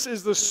Jesus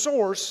is the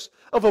source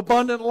of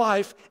abundant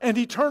life and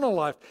eternal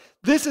life.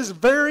 This is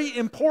very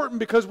important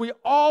because we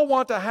all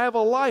want to have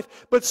a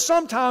life, but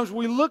sometimes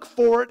we look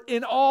for it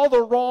in all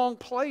the wrong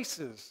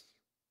places.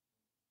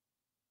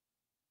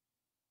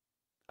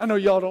 I know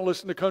y'all don't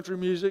listen to country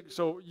music,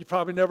 so you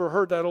probably never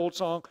heard that old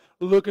song,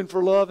 looking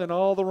for love in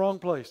all the wrong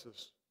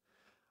places.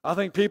 I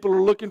think people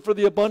are looking for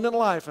the abundant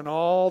life in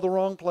all the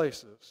wrong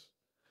places.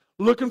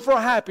 Looking for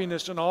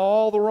happiness in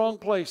all the wrong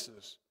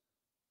places.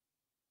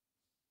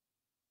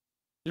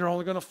 You're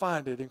only going to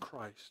find it in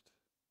Christ.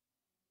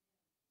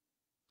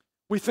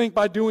 We think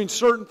by doing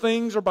certain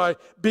things or by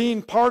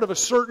being part of a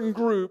certain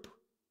group,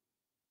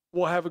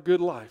 we'll have a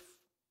good life.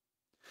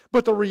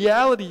 But the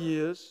reality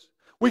is,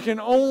 we can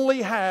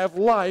only have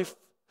life,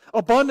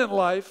 abundant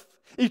life,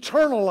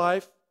 eternal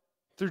life,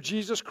 through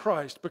Jesus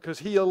Christ, because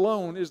He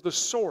alone is the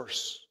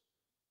source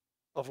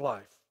of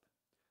life.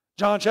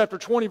 John chapter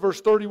 20,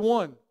 verse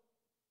 31.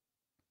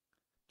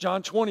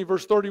 John 20,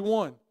 verse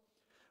 31.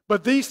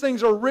 But these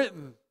things are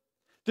written,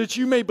 that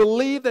you may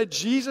believe that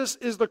Jesus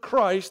is the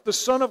Christ, the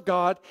Son of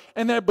God,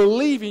 and that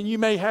believing you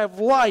may have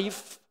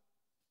life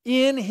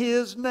in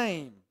His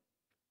name.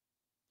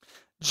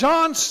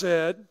 John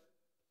said,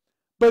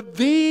 but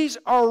these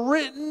are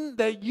written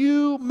that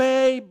you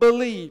may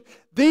believe.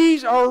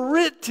 These are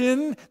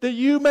written that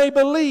you may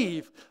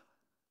believe.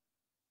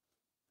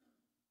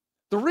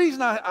 The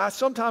reason I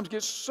sometimes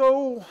get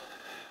so...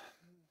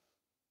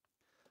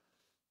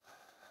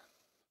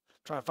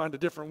 trying to find a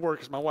different word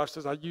because my wife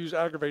says I use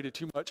aggravated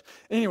too much.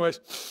 Anyways,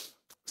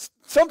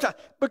 sometimes,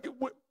 but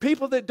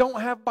people that don't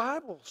have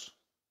Bibles,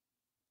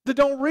 that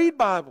don't read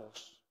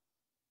Bibles.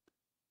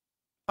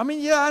 I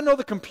mean, yeah, I know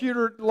the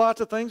computer, lots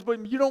of things,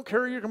 but you don't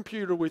carry your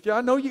computer with you. I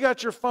know you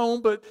got your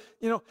phone, but,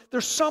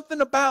 there's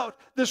something about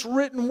this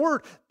written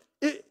word.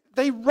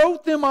 They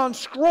wrote them on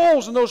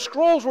scrolls, and those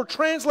scrolls were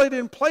translated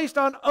and placed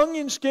on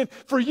onion skin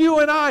for you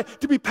and I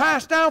to be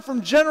passed down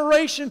from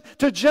generation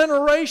to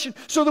generation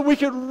so that we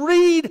could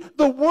read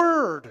the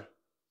Word.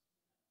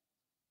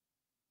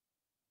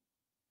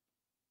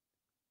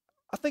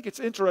 I think it's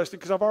interesting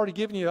because I've already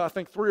given you, I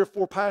think, 3 or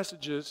 4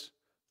 passages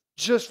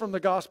just from the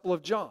Gospel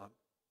of John.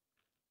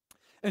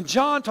 And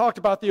John talked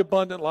about the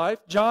abundant life.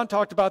 John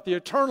talked about the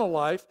eternal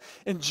life.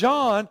 And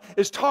John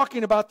is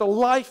talking about the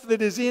life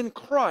that is in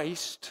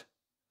Christ.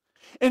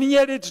 And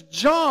yet it's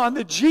John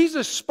that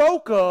Jesus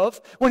spoke of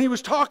when He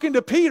was talking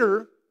to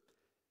Peter.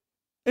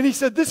 And He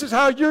said, this is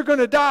how you're going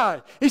to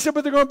die. He said,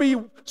 but there are going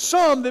to be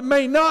some that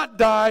may not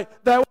die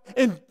that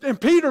way. And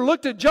Peter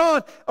looked at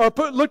John, or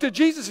looked at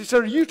Jesus. He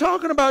said, are you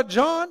talking about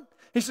John?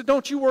 He said,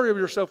 don't you worry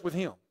yourself with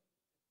him.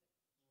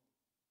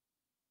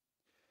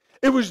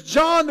 It was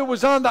John that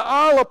was on the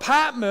Isle of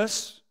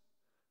Patmos.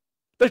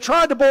 They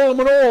tried to boil him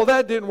in oil.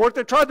 That didn't work.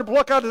 They tried to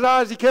pluck out his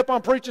eyes. He kept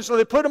on preaching, so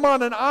they put him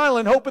on an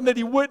island hoping that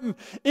he wouldn't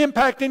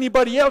impact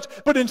anybody else.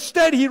 But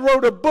instead, he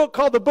wrote a book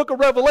called the Book of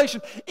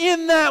Revelation.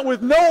 In that,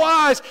 with no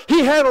eyes,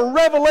 he had a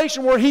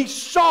revelation where he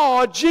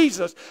saw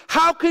Jesus.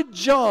 How could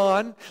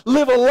John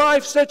live a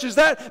life such as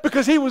that?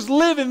 Because he was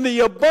living the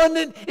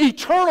abundant,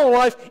 eternal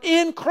life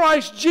in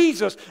Christ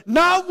Jesus.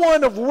 Not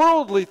one of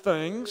worldly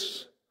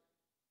things,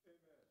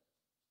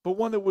 but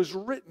one that was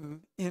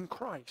written in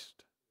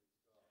Christ.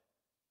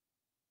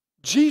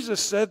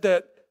 Jesus said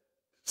that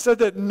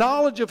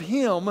knowledge of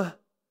Him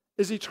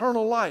is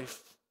eternal life.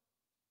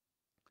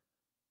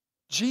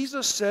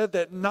 Jesus said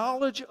that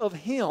knowledge of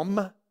Him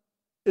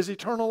is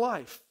eternal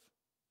life.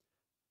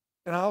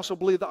 And I also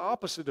believe the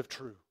opposite of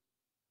true.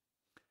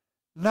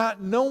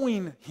 Not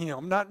knowing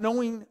Him, not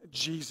knowing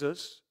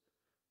Jesus,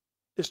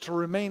 is to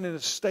remain in a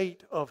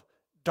state of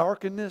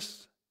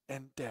darkness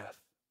and death.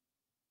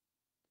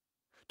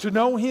 To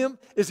know Him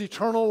is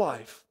eternal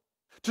life.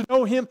 To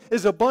know Him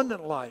is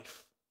abundant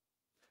life.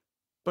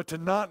 But to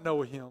not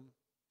know Him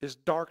is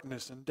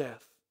darkness and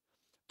death.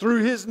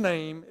 Through His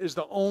name is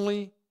the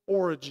only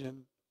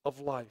origin of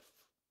life.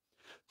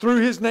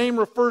 Through His name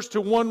refers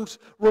to one's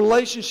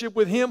relationship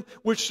with Him,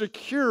 which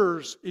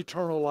secures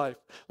eternal life.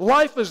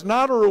 Life is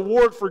not a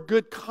reward for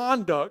good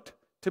conduct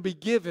to be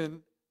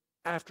given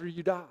after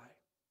you die.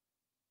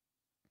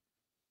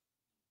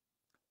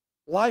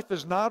 Life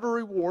is not a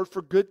reward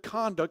for good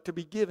conduct to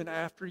be given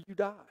after you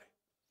die.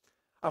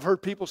 I've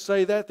heard people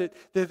say that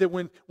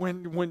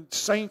when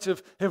saints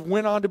have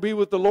went on to be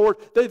with the Lord,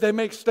 they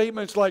make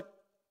statements like,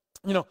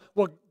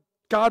 well,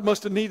 God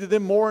must have needed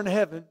them more in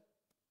heaven.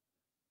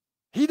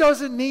 He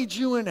doesn't need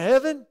you in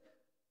heaven.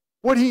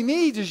 What He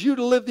needs is you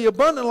to live the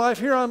abundant life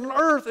here on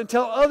earth and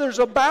tell others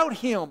about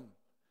Him.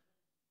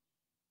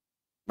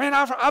 Man,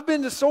 I've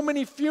been to so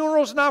many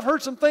funerals, and I've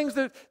heard some things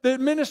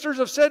that ministers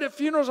have said at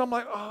funerals. I'm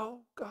like, oh,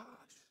 gosh.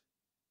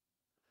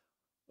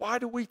 Why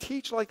do we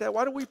teach like that?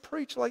 Why do we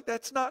preach like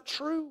that's not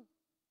true?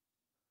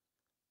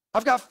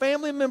 I've got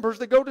family members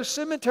that go to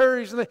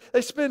cemeteries, and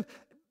they spend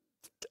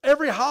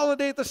every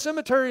holiday at the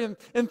cemetery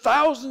and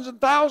thousands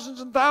and thousands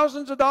and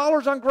thousands of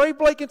dollars on grave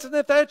blankets. And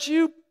if that's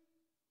you,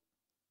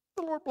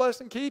 the Lord bless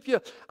and keep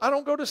you. I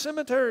don't go to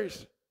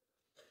cemeteries.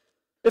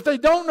 If they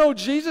don't know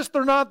Jesus,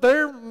 they're not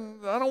there.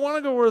 I don't want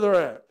to go where they're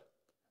at.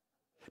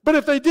 But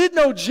if they did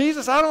know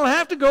Jesus, I don't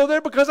have to go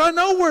there because I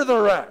know where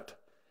they're at.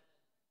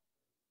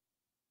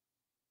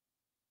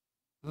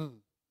 Now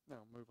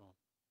move on.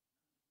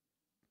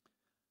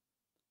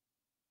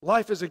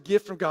 Life is a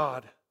gift from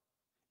God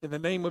in the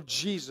name of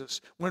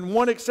Jesus. When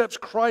one accepts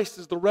Christ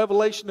as the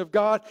revelation of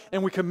God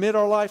and we commit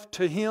our life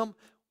to Him,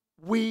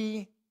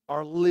 we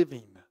are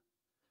living.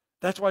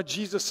 That's why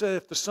Jesus said,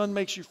 if the Son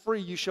makes you free,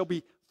 you shall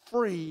be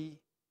free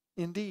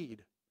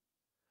indeed.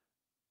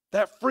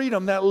 That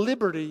freedom, that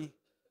liberty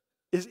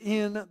is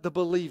in the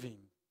believing.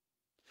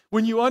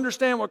 When you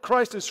understand what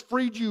Christ has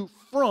freed you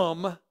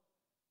from,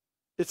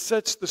 it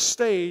sets the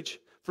stage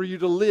for you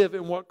to live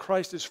in what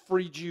Christ has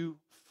freed you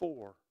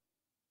for.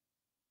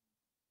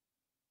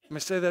 Let me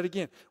say that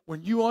again.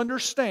 When you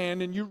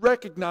understand and you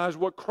recognize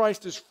what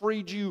Christ has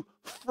freed you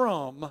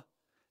from,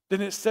 then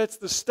it sets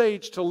the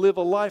stage to live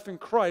a life in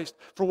Christ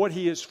for what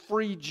He has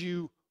freed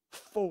you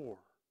for.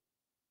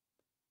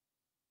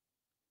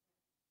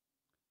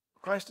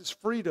 Christ has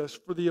freed us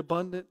for the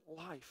abundant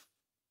life.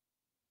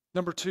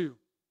 Number 2,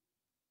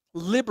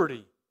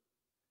 liberty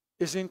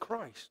is in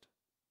Christ.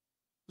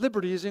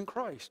 Liberty is in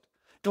Christ.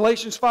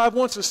 Galatians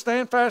 5:1 says,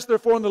 stand fast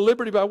therefore in the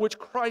liberty by which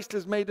Christ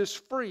has made us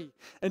free,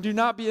 and do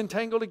not be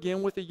entangled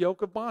again with the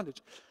yoke of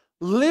bondage.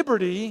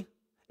 Liberty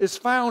is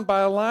found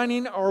by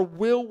aligning our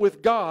will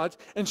with God's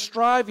and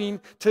striving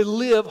to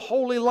live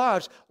holy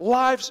lives,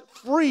 lives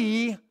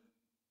free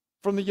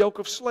from the yoke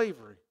of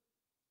slavery.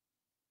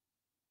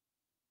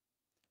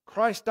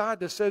 Christ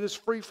died to set us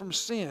free from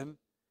sin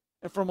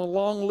and from a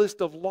long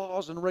list of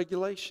laws and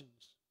regulations.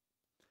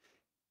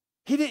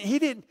 He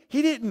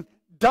didn't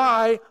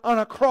die on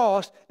a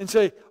cross and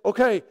say,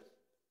 okay,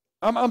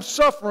 I'm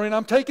suffering,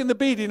 I'm taking the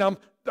beating, I'm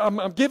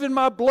giving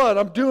my blood,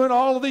 I'm doing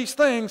all of these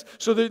things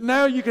so that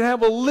now you can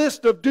have a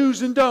list of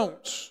do's and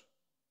don'ts.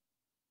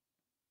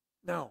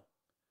 No.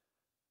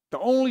 The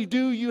only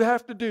do you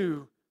have to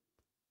do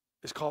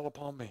is call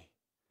upon me.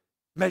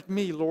 Make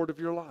me Lord of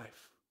your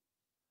life.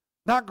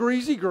 Not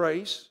greasy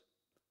grace,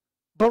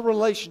 but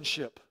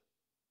relationship.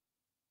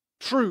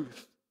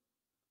 Truth.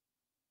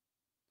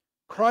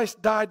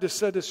 Christ died to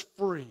set us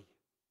free.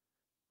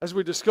 As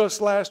we discussed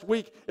last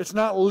week, it's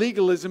not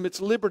legalism,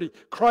 it's liberty.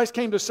 Christ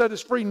came to set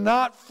us free,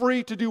 not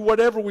free to do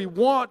whatever we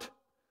want,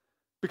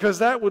 because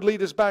that would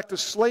lead us back to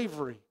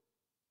slavery.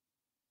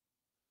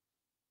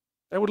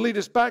 That would lead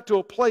us back to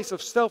a place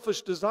of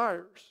selfish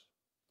desires.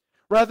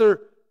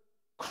 Rather,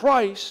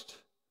 Christ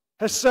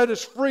has set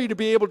us free to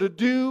be able to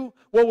do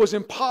what was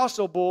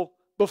impossible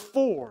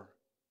before,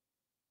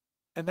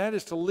 and that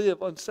is to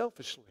live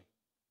unselfishly.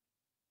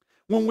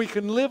 When we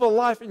can live a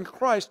life in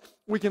Christ,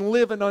 we can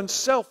live an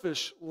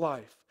unselfish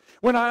life.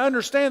 When I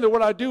understand that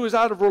what I do is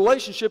out of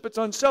relationship, it's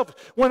unselfish.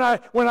 When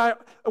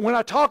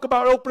I talk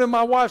about opening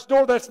my wife's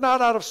door, that's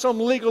not out of some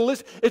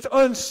legalist. It's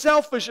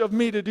unselfish of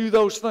me to do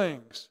those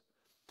things.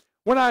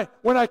 When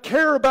I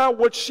care about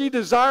what she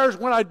desires,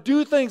 when I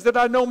do things that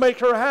I know make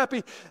her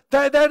happy,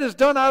 that is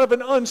done out of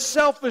an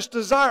unselfish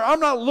desire. I'm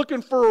not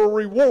looking for a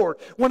reward.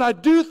 When I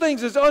do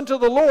things as unto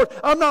the Lord,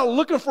 I'm not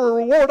looking for a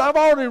reward. I've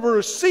already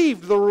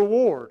received the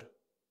reward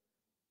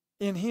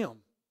in Him.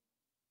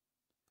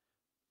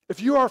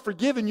 If you are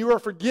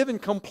forgiven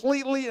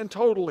completely and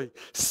totally.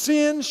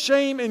 Sin,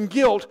 shame, and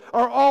guilt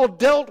are all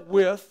dealt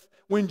with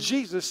when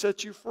Jesus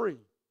sets you free.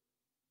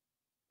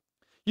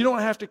 You don't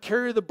have to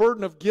carry the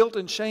burden of guilt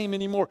and shame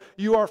anymore.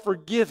 You are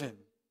forgiven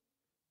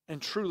and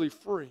truly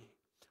free.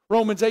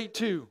 Romans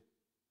 8:2.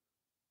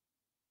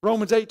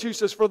 Romans 8:2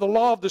 says, for the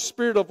law of the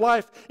Spirit of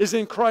life is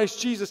in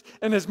Christ Jesus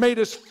and has made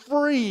us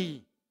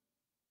free,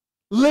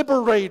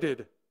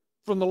 liberated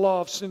from the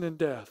law of sin and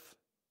death.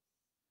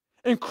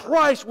 In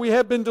Christ we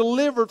have been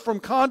delivered from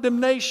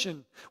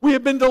condemnation. We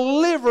have been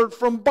delivered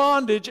from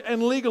bondage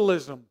and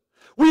legalism.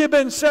 We have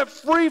been set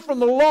free from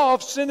the law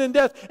of sin and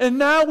death, and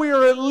now we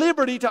are at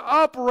liberty to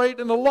operate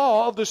in the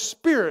law of the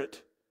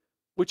Spirit,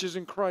 which is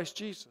in Christ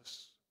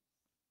Jesus.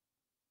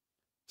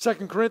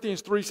 2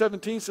 Corinthians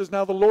 3:17 says,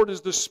 now the Lord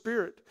is the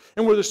Spirit,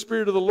 and where the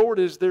Spirit of the Lord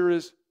is, there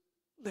is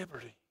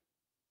liberty.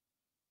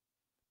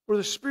 Where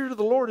the Spirit of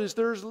the Lord is,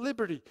 there is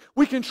liberty.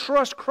 We can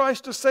trust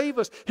Christ to save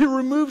us. He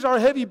removes our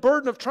heavy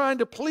burden of trying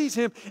to please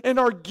Him and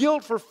our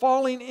guilt for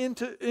failing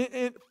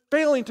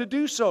to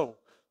do so.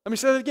 Let me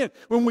say that again.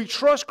 When we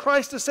trust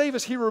Christ to save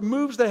us, He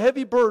removes the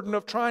heavy burden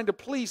of trying to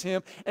please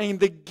Him and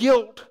the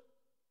guilt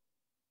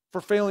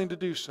for failing to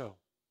do so.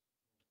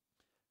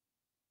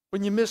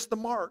 When you miss the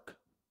mark,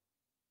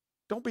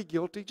 don't be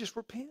guilty, just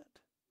repent.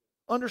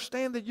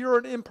 Understand that you're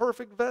an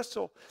imperfect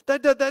vessel.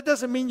 That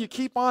doesn't mean you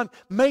keep on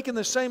making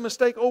the same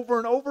mistake over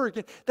and over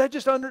again.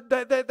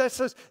 That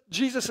says,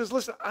 Jesus says,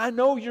 listen, I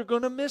know you're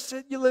going to miss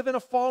it. You live in a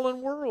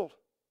fallen world.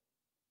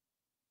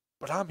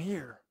 But I'm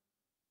here.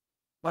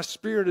 My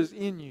Spirit is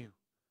in you.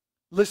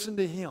 Listen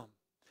to Him.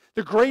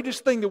 The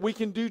greatest thing that we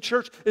can do,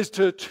 church, is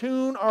to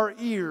attune our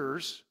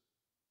ears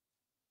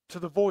to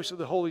the voice of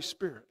the Holy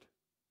Spirit.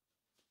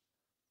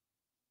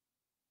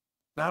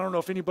 Now, I don't know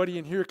if anybody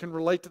in here can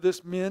relate to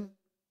this, men.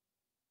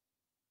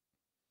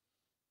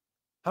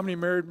 How many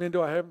married men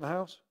do I have in the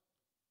house?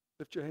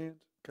 Lift your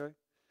hands, okay.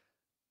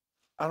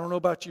 I don't know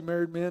about you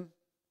married men.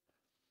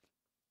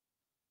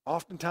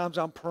 Oftentimes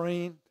I'm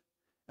praying,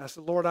 and I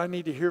said, Lord, I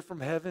need to hear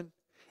from heaven.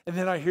 And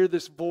then I hear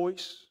this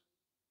voice,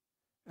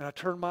 and I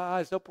turn my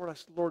eyes upward. I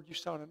said, Lord, you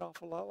sound an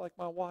awful lot like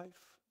my wife.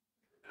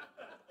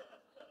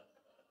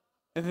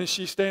 And then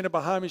she's standing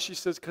behind me. She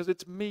says, because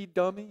it's me,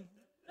 dummy.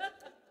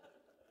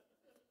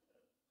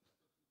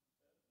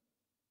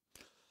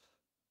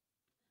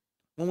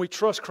 When we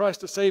trust Christ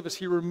to save us,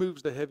 He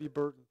removes the heavy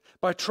burden.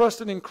 By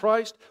trusting in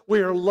Christ,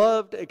 we are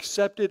loved,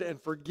 accepted, and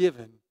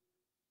forgiven,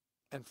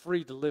 and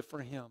free to live for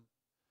Him.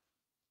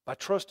 By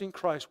trusting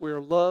Christ, we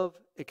are loved,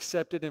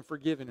 accepted, and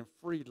forgiven, and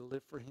free to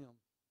live for Him.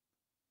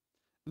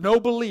 No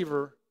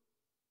believer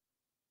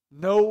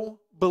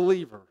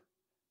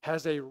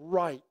has a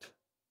right,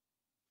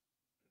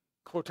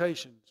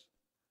 quotations,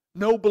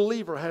 no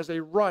believer has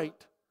a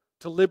right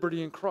to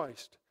liberty in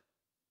Christ.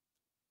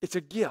 It's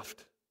a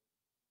gift.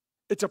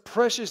 It's a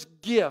precious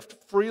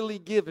gift freely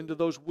given to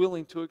those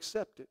willing to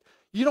accept it.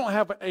 You don't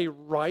have a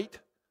right.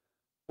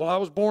 Well, I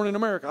was born in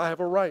America. I have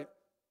a right.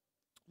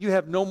 You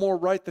have no more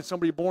right than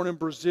somebody born in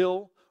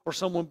Brazil or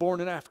someone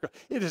born in Africa.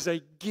 It is a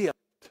gift.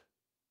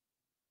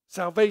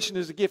 Salvation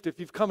is a gift. If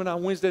you've come in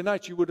on Wednesday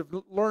nights, you would have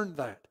learned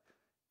that.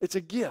 It's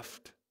a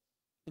gift,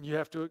 and you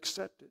have to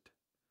accept it.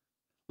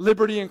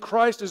 Liberty in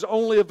Christ is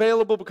only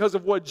available because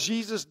of what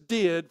Jesus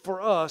did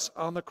for us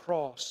on the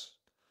cross.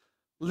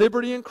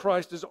 Liberty in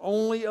Christ is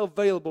only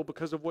available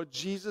because of what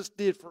Jesus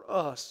did for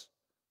us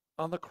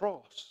on the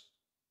cross.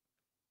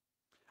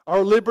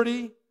 Our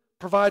liberty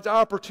provides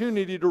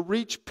opportunity to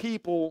reach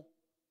people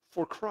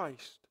for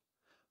Christ.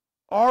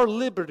 Our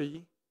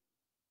liberty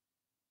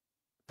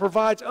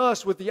provides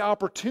us with the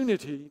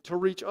opportunity to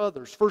reach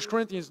others. 1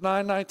 Corinthians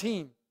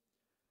 9:19.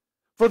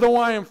 For though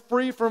I am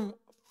free from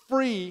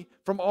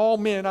all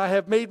men, I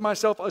have made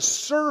myself a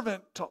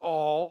servant to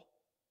all,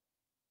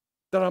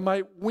 that I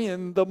might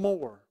win the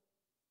more.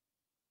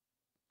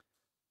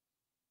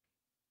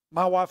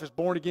 My wife is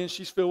born again.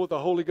 She's filled with the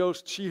Holy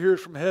Ghost. She hears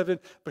from heaven,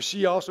 but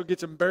she also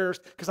gets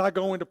embarrassed because I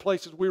go into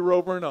places. We were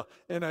over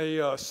in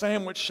a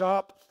sandwich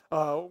shop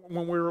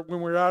when we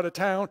were out of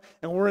town,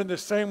 and we're in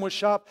this sandwich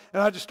shop,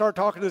 and I just start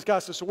talking to this guy. I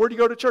said, so where do you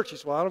go to church? He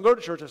said, well, I don't go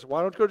to church. I said,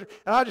 why don't you go to church?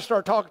 And I just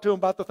start talking to him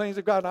about the things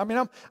of God. I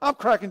mean, I'm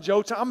cracking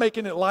jokes. I'm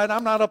making it light.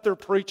 I'm not up there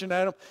preaching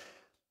at him,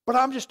 but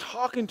I'm just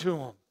talking to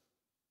him.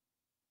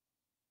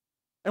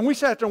 And we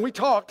sat there and we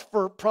talked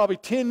for probably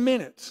 10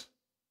 minutes.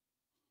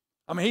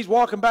 I mean, he's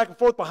walking back and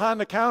forth behind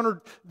the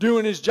counter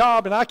doing his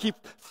job, and I keep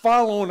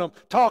following him,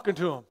 talking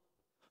to him.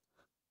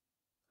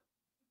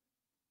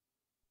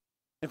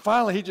 And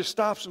finally, he just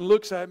stops and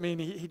looks at me,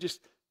 and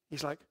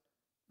he's like,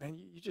 man,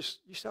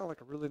 you sound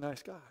like a really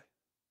nice guy.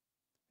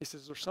 He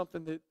says, is there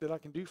something that I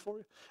can do for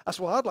you? I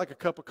said, well, I'd like a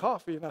cup of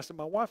coffee. And I said,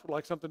 my wife would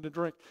like something to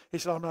drink. He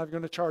said, I'm not even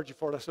going to charge you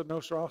for it. I said,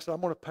 no, sir. I said,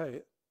 I'm going to pay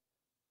it.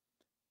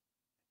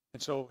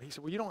 And so he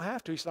said, well, you don't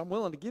have to. He said, I'm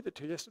willing to give it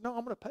to you. I said, no,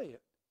 I'm going to pay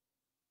it.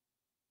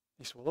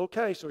 He said, well,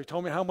 okay. So he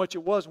told me how much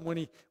it was. And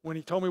when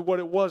he told me what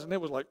it was, and it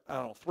was like, I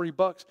don't know,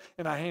 $3,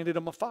 and I handed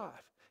him a $5.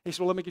 He said,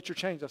 well, let me get your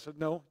change. I said,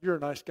 no, you're a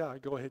nice guy.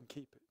 Go ahead and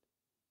keep it.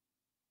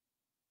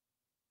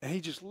 And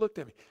he just looked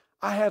at me.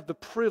 I have the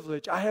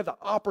privilege, I have the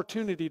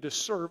opportunity to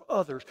serve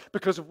others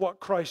because of what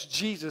Christ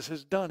Jesus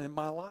has done in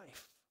my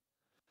life.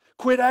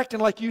 Quit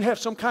acting like you have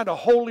some kind of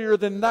holier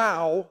than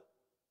thou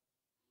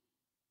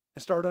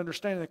and start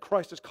understanding that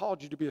Christ has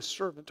called you to be a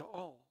servant to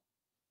all.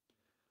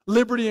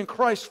 Liberty in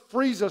Christ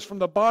frees us from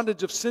the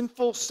bondage of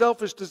sinful,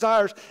 selfish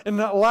desires and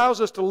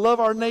allows us to love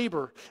our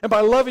neighbor. And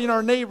by loving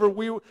our neighbor,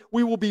 we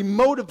will be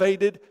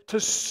motivated to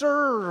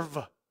serve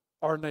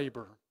our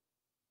neighbor.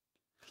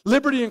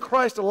 Liberty in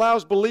Christ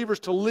allows believers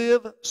to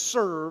live,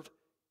 serve,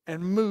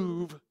 and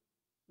move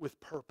with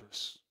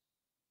purpose.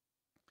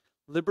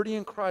 Liberty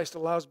in Christ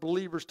allows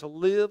believers to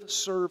live,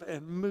 serve,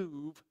 and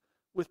move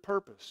with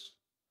purpose.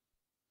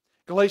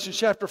 Galatians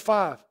chapter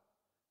 5.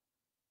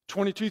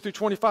 22 through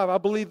 25, I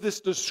believe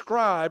this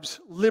describes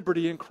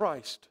liberty in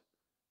Christ.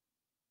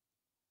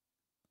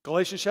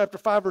 Galatians chapter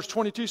 5, verse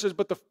 22 says,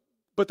 But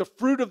the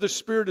fruit of the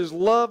Spirit is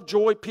love,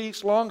 joy,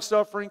 peace,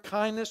 long-suffering,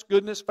 kindness,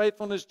 goodness,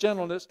 faithfulness,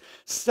 gentleness,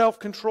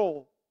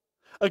 self-control.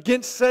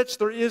 Against such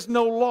there is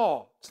no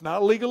law. It's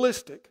not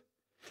legalistic.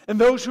 And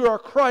those who are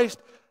Christ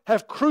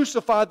have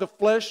crucified the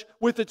flesh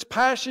with its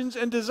passions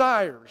and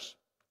desires.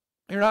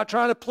 You're not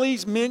trying to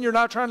please men. You're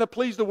not trying to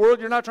please the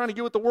world. You're not trying to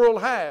get what the world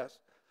has.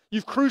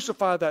 You've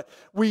crucified that.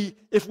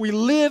 If we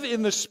live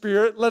in the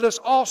Spirit, let us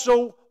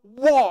also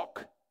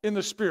walk in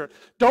the Spirit.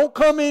 Don't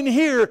come in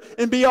here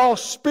and be all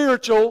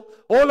spiritual.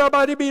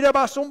 Hallelujah,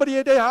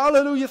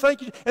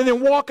 thank you. And then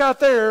walk out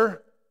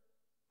there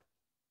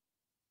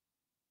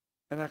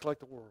and act like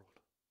the world.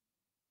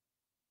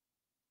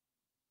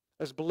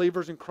 As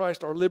believers in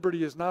Christ, our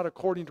liberty is not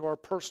according to our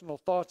personal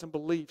thoughts and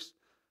beliefs,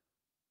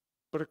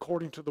 but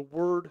according to the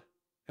Word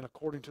and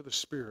according to the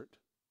Spirit.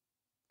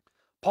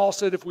 Paul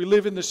said, if we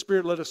live in the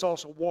Spirit, let us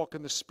also walk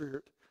in the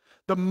Spirit.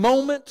 The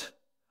moment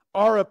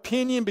our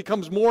opinion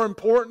becomes more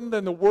important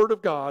than the Word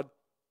of God,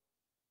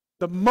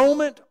 the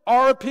moment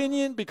our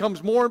opinion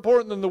becomes more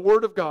important than the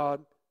Word of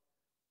God,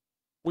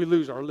 we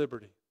lose our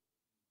liberty.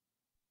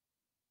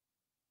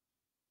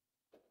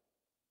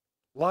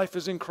 Life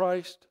is in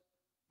Christ.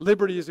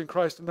 Liberty is in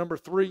Christ. And number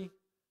 3,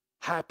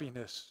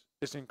 happiness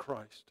is in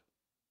Christ.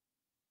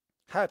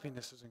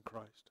 Happiness is in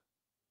Christ.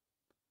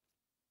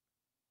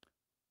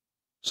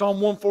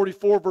 Psalm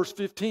 144, verse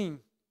 15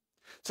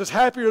 says,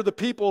 happy are the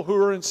people who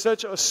are in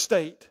such a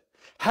state.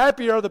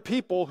 Happy are the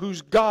people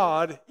whose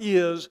God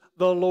is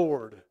the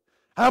Lord.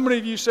 How many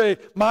of you say,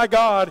 my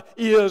God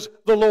is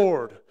the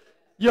Lord?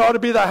 You ought to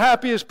be the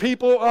happiest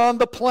people on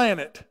the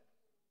planet.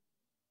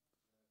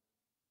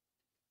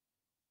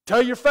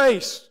 Tell your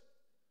face,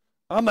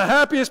 I'm the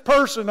happiest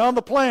person on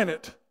the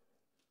planet.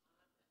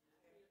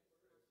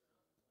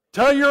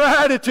 Tell your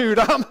attitude,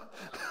 I'm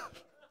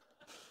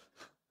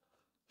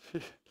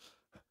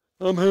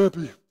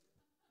happy.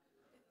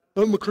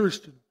 I'm a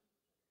Christian.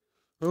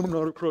 I'm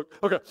not a crook.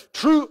 Okay,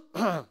 true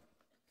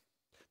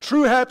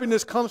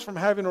happiness comes from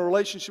having a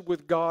relationship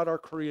with God, our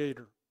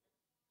Creator.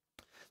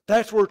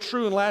 That's where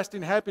true and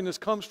lasting happiness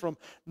comes from,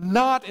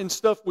 not in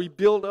stuff we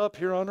build up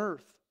here on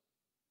earth.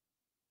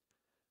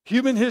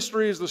 Human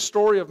history is the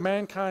story of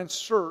mankind's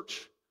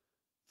search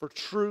for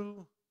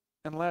true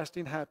and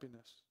lasting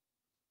happiness.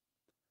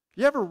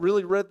 You ever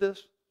really read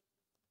this?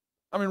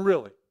 I mean,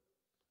 really.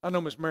 I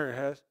know Miss Mary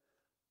has.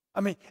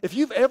 I mean, if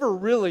you've ever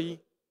really,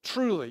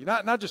 truly,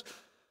 not just,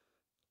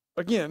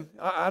 again,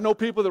 I know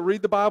people that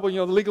read the Bible,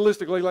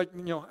 legalistically, like,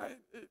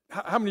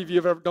 how many of you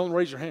have ever, don't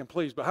raise your hand,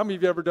 please, but how many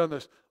of you have ever done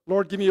this?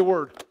 Lord, give me a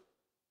word.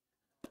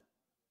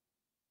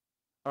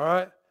 All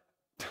right?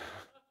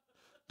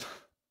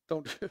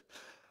 Don't do it.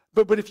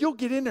 But if you'll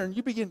get in there and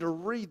you begin to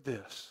read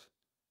this,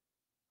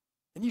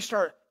 and you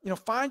start,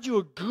 find you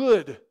a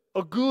good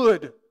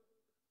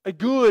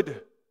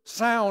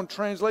sound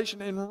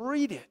translation and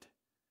read it.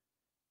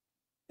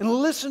 And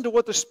listen to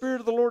what the Spirit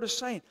of the Lord is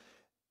saying.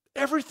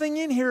 Everything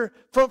in here,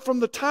 from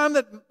the time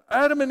that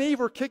Adam and Eve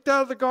were kicked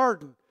out of the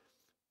garden,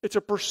 it's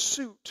a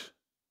pursuit.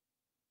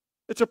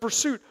 It's a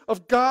pursuit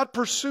of God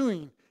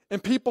pursuing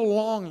and people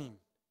longing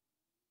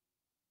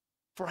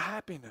for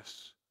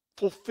happiness,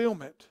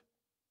 fulfillment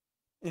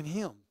in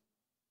Him.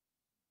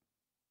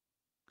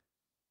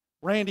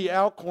 Randy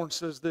Alcorn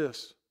says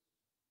this.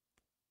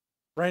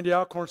 Randy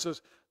Alcorn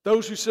says,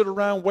 those who sit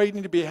around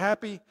waiting to be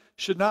happy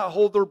should not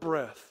hold their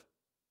breath.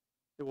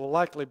 It will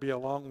likely be a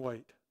long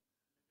wait.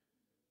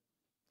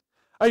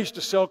 I used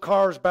to sell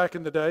cars back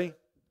in the day.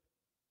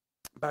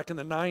 Back in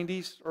the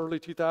 90s, early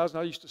 2000s,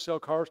 I used to sell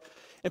cars.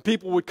 And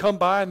people would come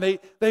by and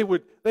they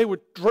would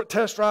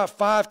test drive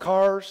 5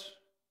 cars.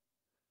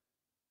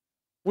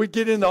 We'd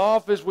get in the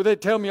office where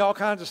they'd tell me all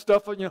kinds of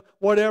stuff,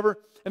 whatever.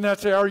 And I'd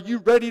say, are you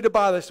ready to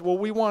buy this? Well,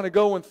 we want to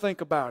go and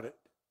think about it.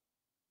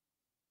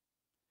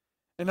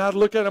 And I'd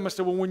look at them and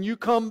say, well, when you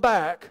come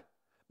back,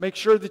 make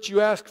sure that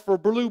you ask for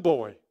Blue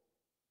Boy.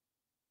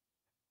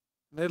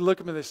 And they'd look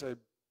at me and they'd say,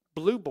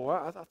 Blue Boy?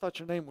 I thought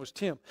your name was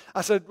Tim.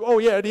 I said, oh,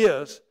 yeah, it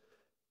is.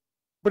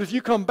 But if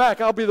you come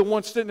back, I'll be the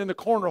one sitting in the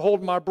corner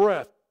holding my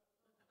breath.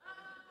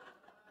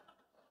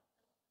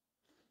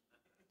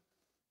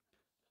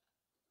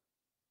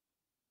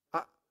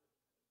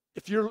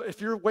 If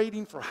you're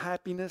waiting for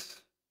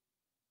happiness,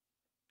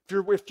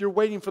 if you're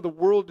waiting for the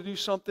world to do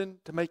something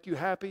to make you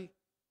happy,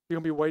 you're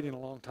going to be waiting a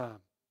long time.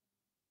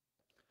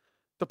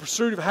 The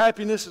pursuit of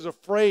happiness is a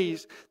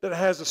phrase that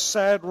has a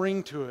sad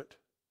ring to it.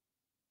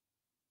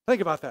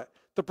 Think about that.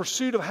 The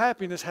pursuit of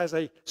happiness has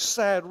a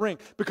sad ring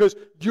because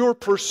you're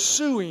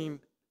pursuing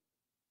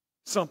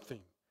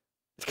something.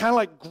 It's kind of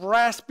like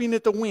grasping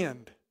at the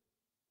wind.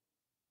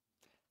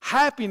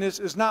 Happiness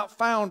is not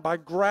found by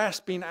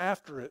grasping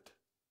after it.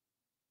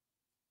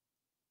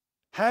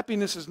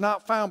 Happiness is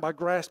not found by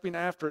grasping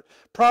after it.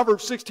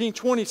 Proverbs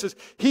 16:20 says,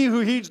 he who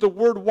heeds the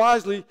word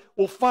wisely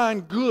will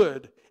find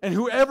good, and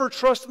whoever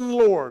trusts in the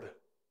Lord,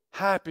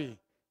 happy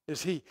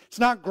is he. It's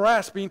not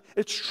grasping,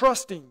 it's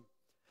trusting.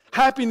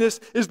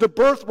 Happiness is the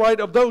birthright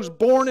of those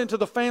born into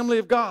the family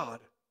of God.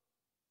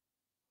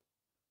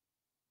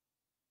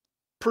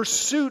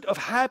 Pursuit of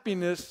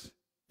happiness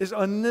is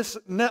unnecessary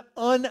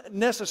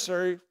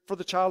for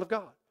the child of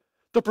God.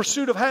 The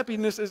pursuit of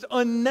happiness is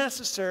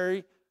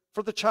unnecessary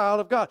for the child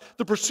of God.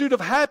 The pursuit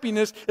of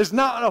happiness is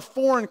not a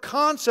foreign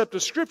concept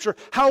of Scripture.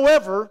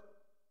 However,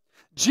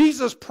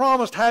 Jesus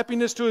promised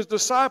happiness to His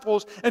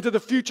disciples and to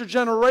the future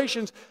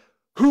generations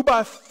who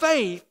by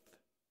faith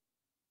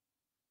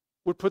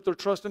would put their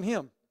trust in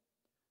Him.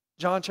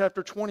 John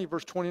chapter 20,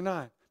 verse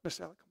 29. Miss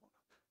Alec, come on.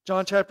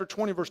 John chapter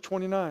 20, verse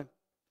 29.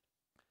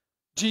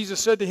 Jesus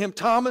said to him,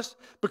 Thomas,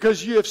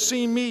 because you have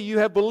seen me, you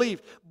have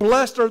believed.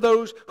 Blessed are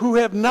those who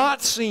have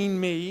not seen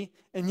me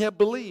and yet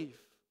believe.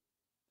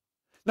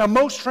 Now,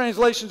 most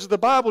translations of the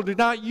Bible do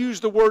not use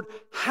the word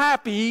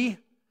happy,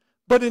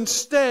 but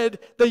instead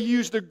they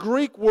use the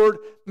Greek word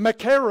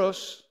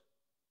makaros,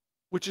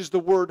 which is the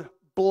word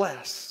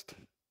blessed.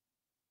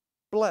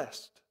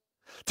 Blessed.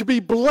 To be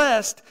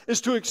blessed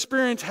is to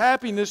experience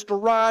happiness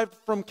derived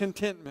from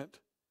contentment.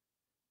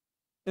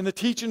 In the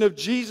teaching of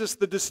Jesus,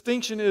 the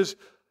distinction is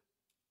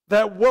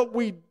that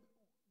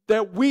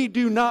we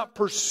do not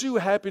pursue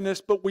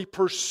happiness, but we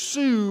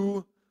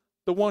pursue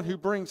the one who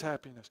brings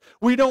happiness.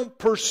 We don't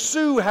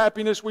pursue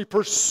happiness, we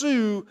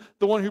pursue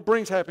the one who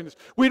brings happiness.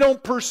 We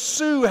don't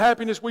pursue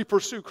happiness, we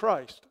pursue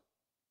Christ.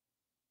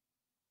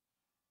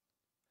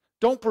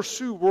 Don't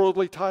pursue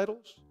worldly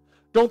titles.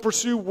 Don't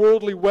pursue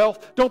worldly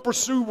wealth. Don't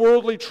pursue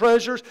worldly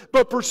treasures,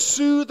 but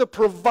pursue the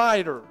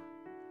provider.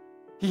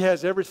 He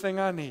has everything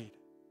I need.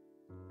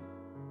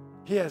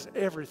 He has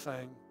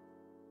everything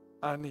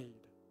I need.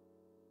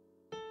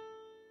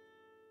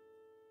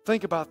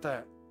 Think about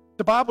that.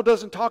 The Bible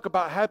doesn't talk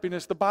about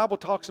happiness. The Bible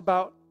talks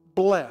about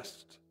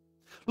blessed.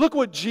 Look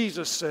what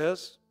Jesus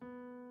says.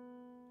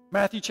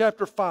 Matthew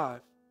chapter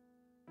 5,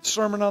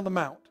 Sermon on the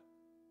Mount.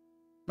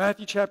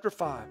 Matthew chapter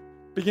 5,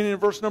 beginning in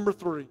verse number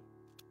 3.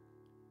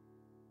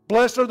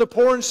 Blessed are the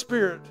poor in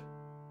spirit,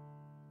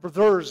 for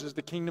theirs is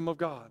the kingdom of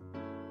God.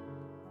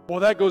 Well,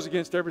 that goes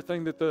against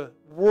everything that the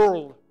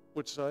world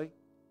would say.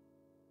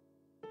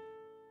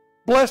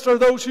 Blessed are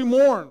those who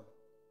mourn,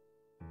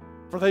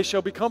 for they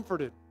shall be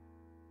comforted.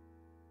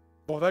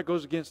 Well, that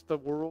goes against the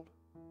world.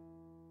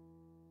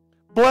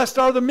 Blessed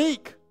are the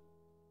meek,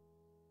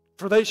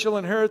 for they shall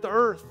inherit the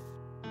earth.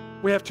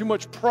 We have too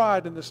much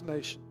pride in this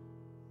nation.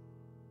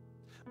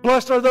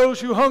 Blessed are those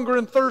who hunger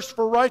and thirst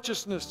for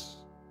righteousness,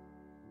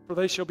 for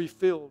they shall be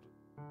filled.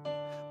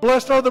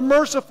 Blessed are the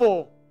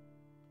merciful,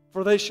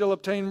 for they shall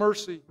obtain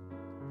mercy.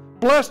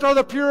 Blessed are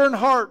the pure in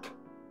heart,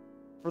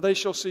 for they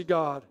shall see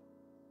God.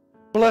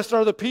 Blessed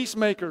are the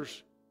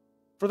peacemakers,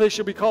 for they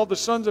shall be called the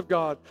sons of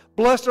God.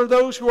 Blessed are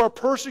those who are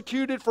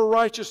persecuted for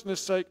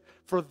righteousness' sake,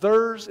 for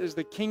theirs is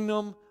the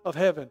kingdom of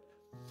heaven.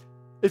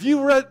 If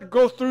you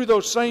go through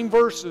those same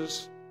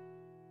verses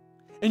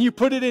and you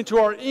put it into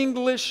our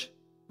English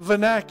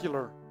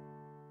vernacular,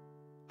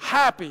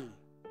 happy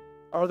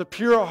are the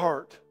pure of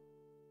heart,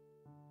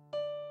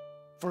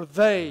 for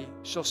they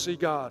shall see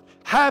God.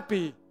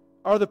 Happy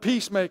are the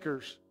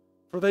peacemakers,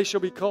 for they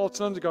shall be called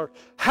sons of God.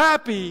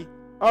 Happy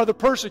are the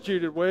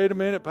persecuted. Wait a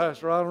minute,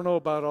 Pastor, I don't know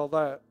about all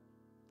that.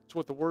 That's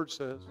what the Word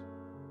says.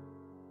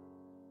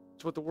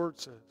 That's what the Word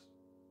says.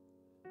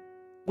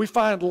 We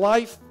find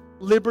life,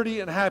 liberty,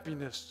 and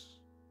happiness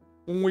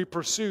when we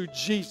pursue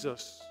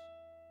Jesus,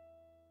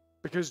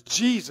 because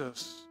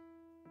Jesus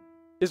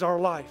is our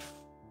life,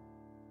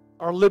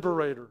 our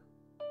liberator,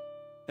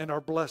 and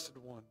our blessed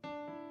one.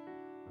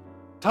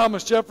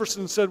 Thomas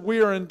Jefferson said,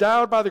 "We are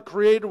endowed by the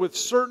Creator with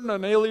certain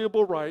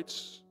unalienable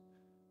rights,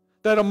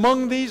 that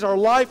among these are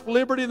life,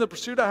 liberty, and the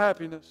pursuit of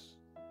happiness.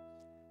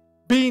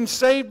 Being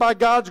saved by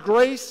God's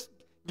grace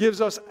gives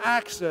us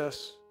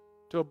access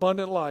to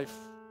abundant life.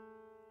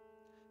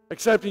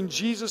 Accepting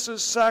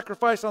Jesus'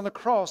 sacrifice on the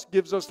cross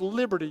gives us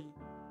liberty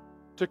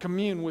to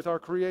commune with our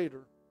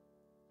Creator.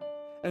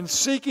 And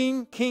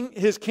seeking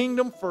His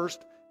kingdom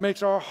first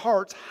makes our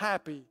hearts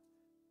happy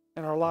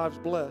and our lives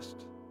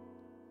blessed.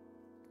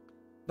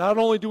 Not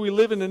only do we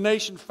live in a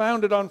nation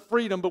founded on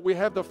freedom, but we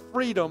have the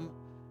freedom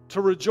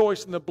to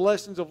rejoice in the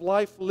blessings of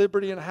life,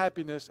 liberty, and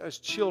happiness as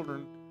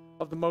children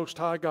of the Most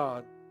High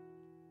God.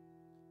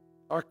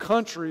 Our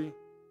country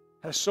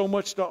has so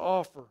much to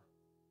offer.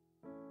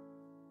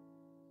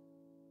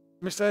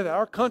 Let me say that.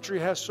 Our country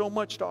has so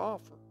much to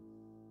offer.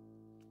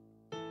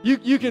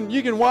 You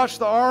can watch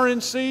the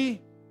RNC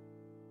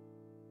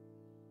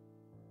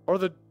or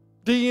the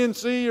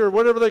DNC or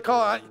whatever they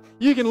call it.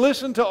 You can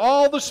listen to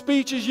all the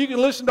speeches. You can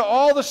listen to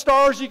all the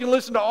stars. You can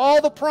listen to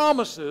all the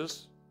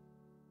promises.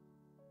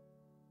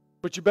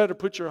 But you better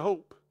put your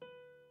hope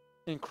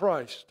in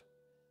Christ,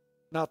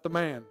 not the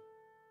man.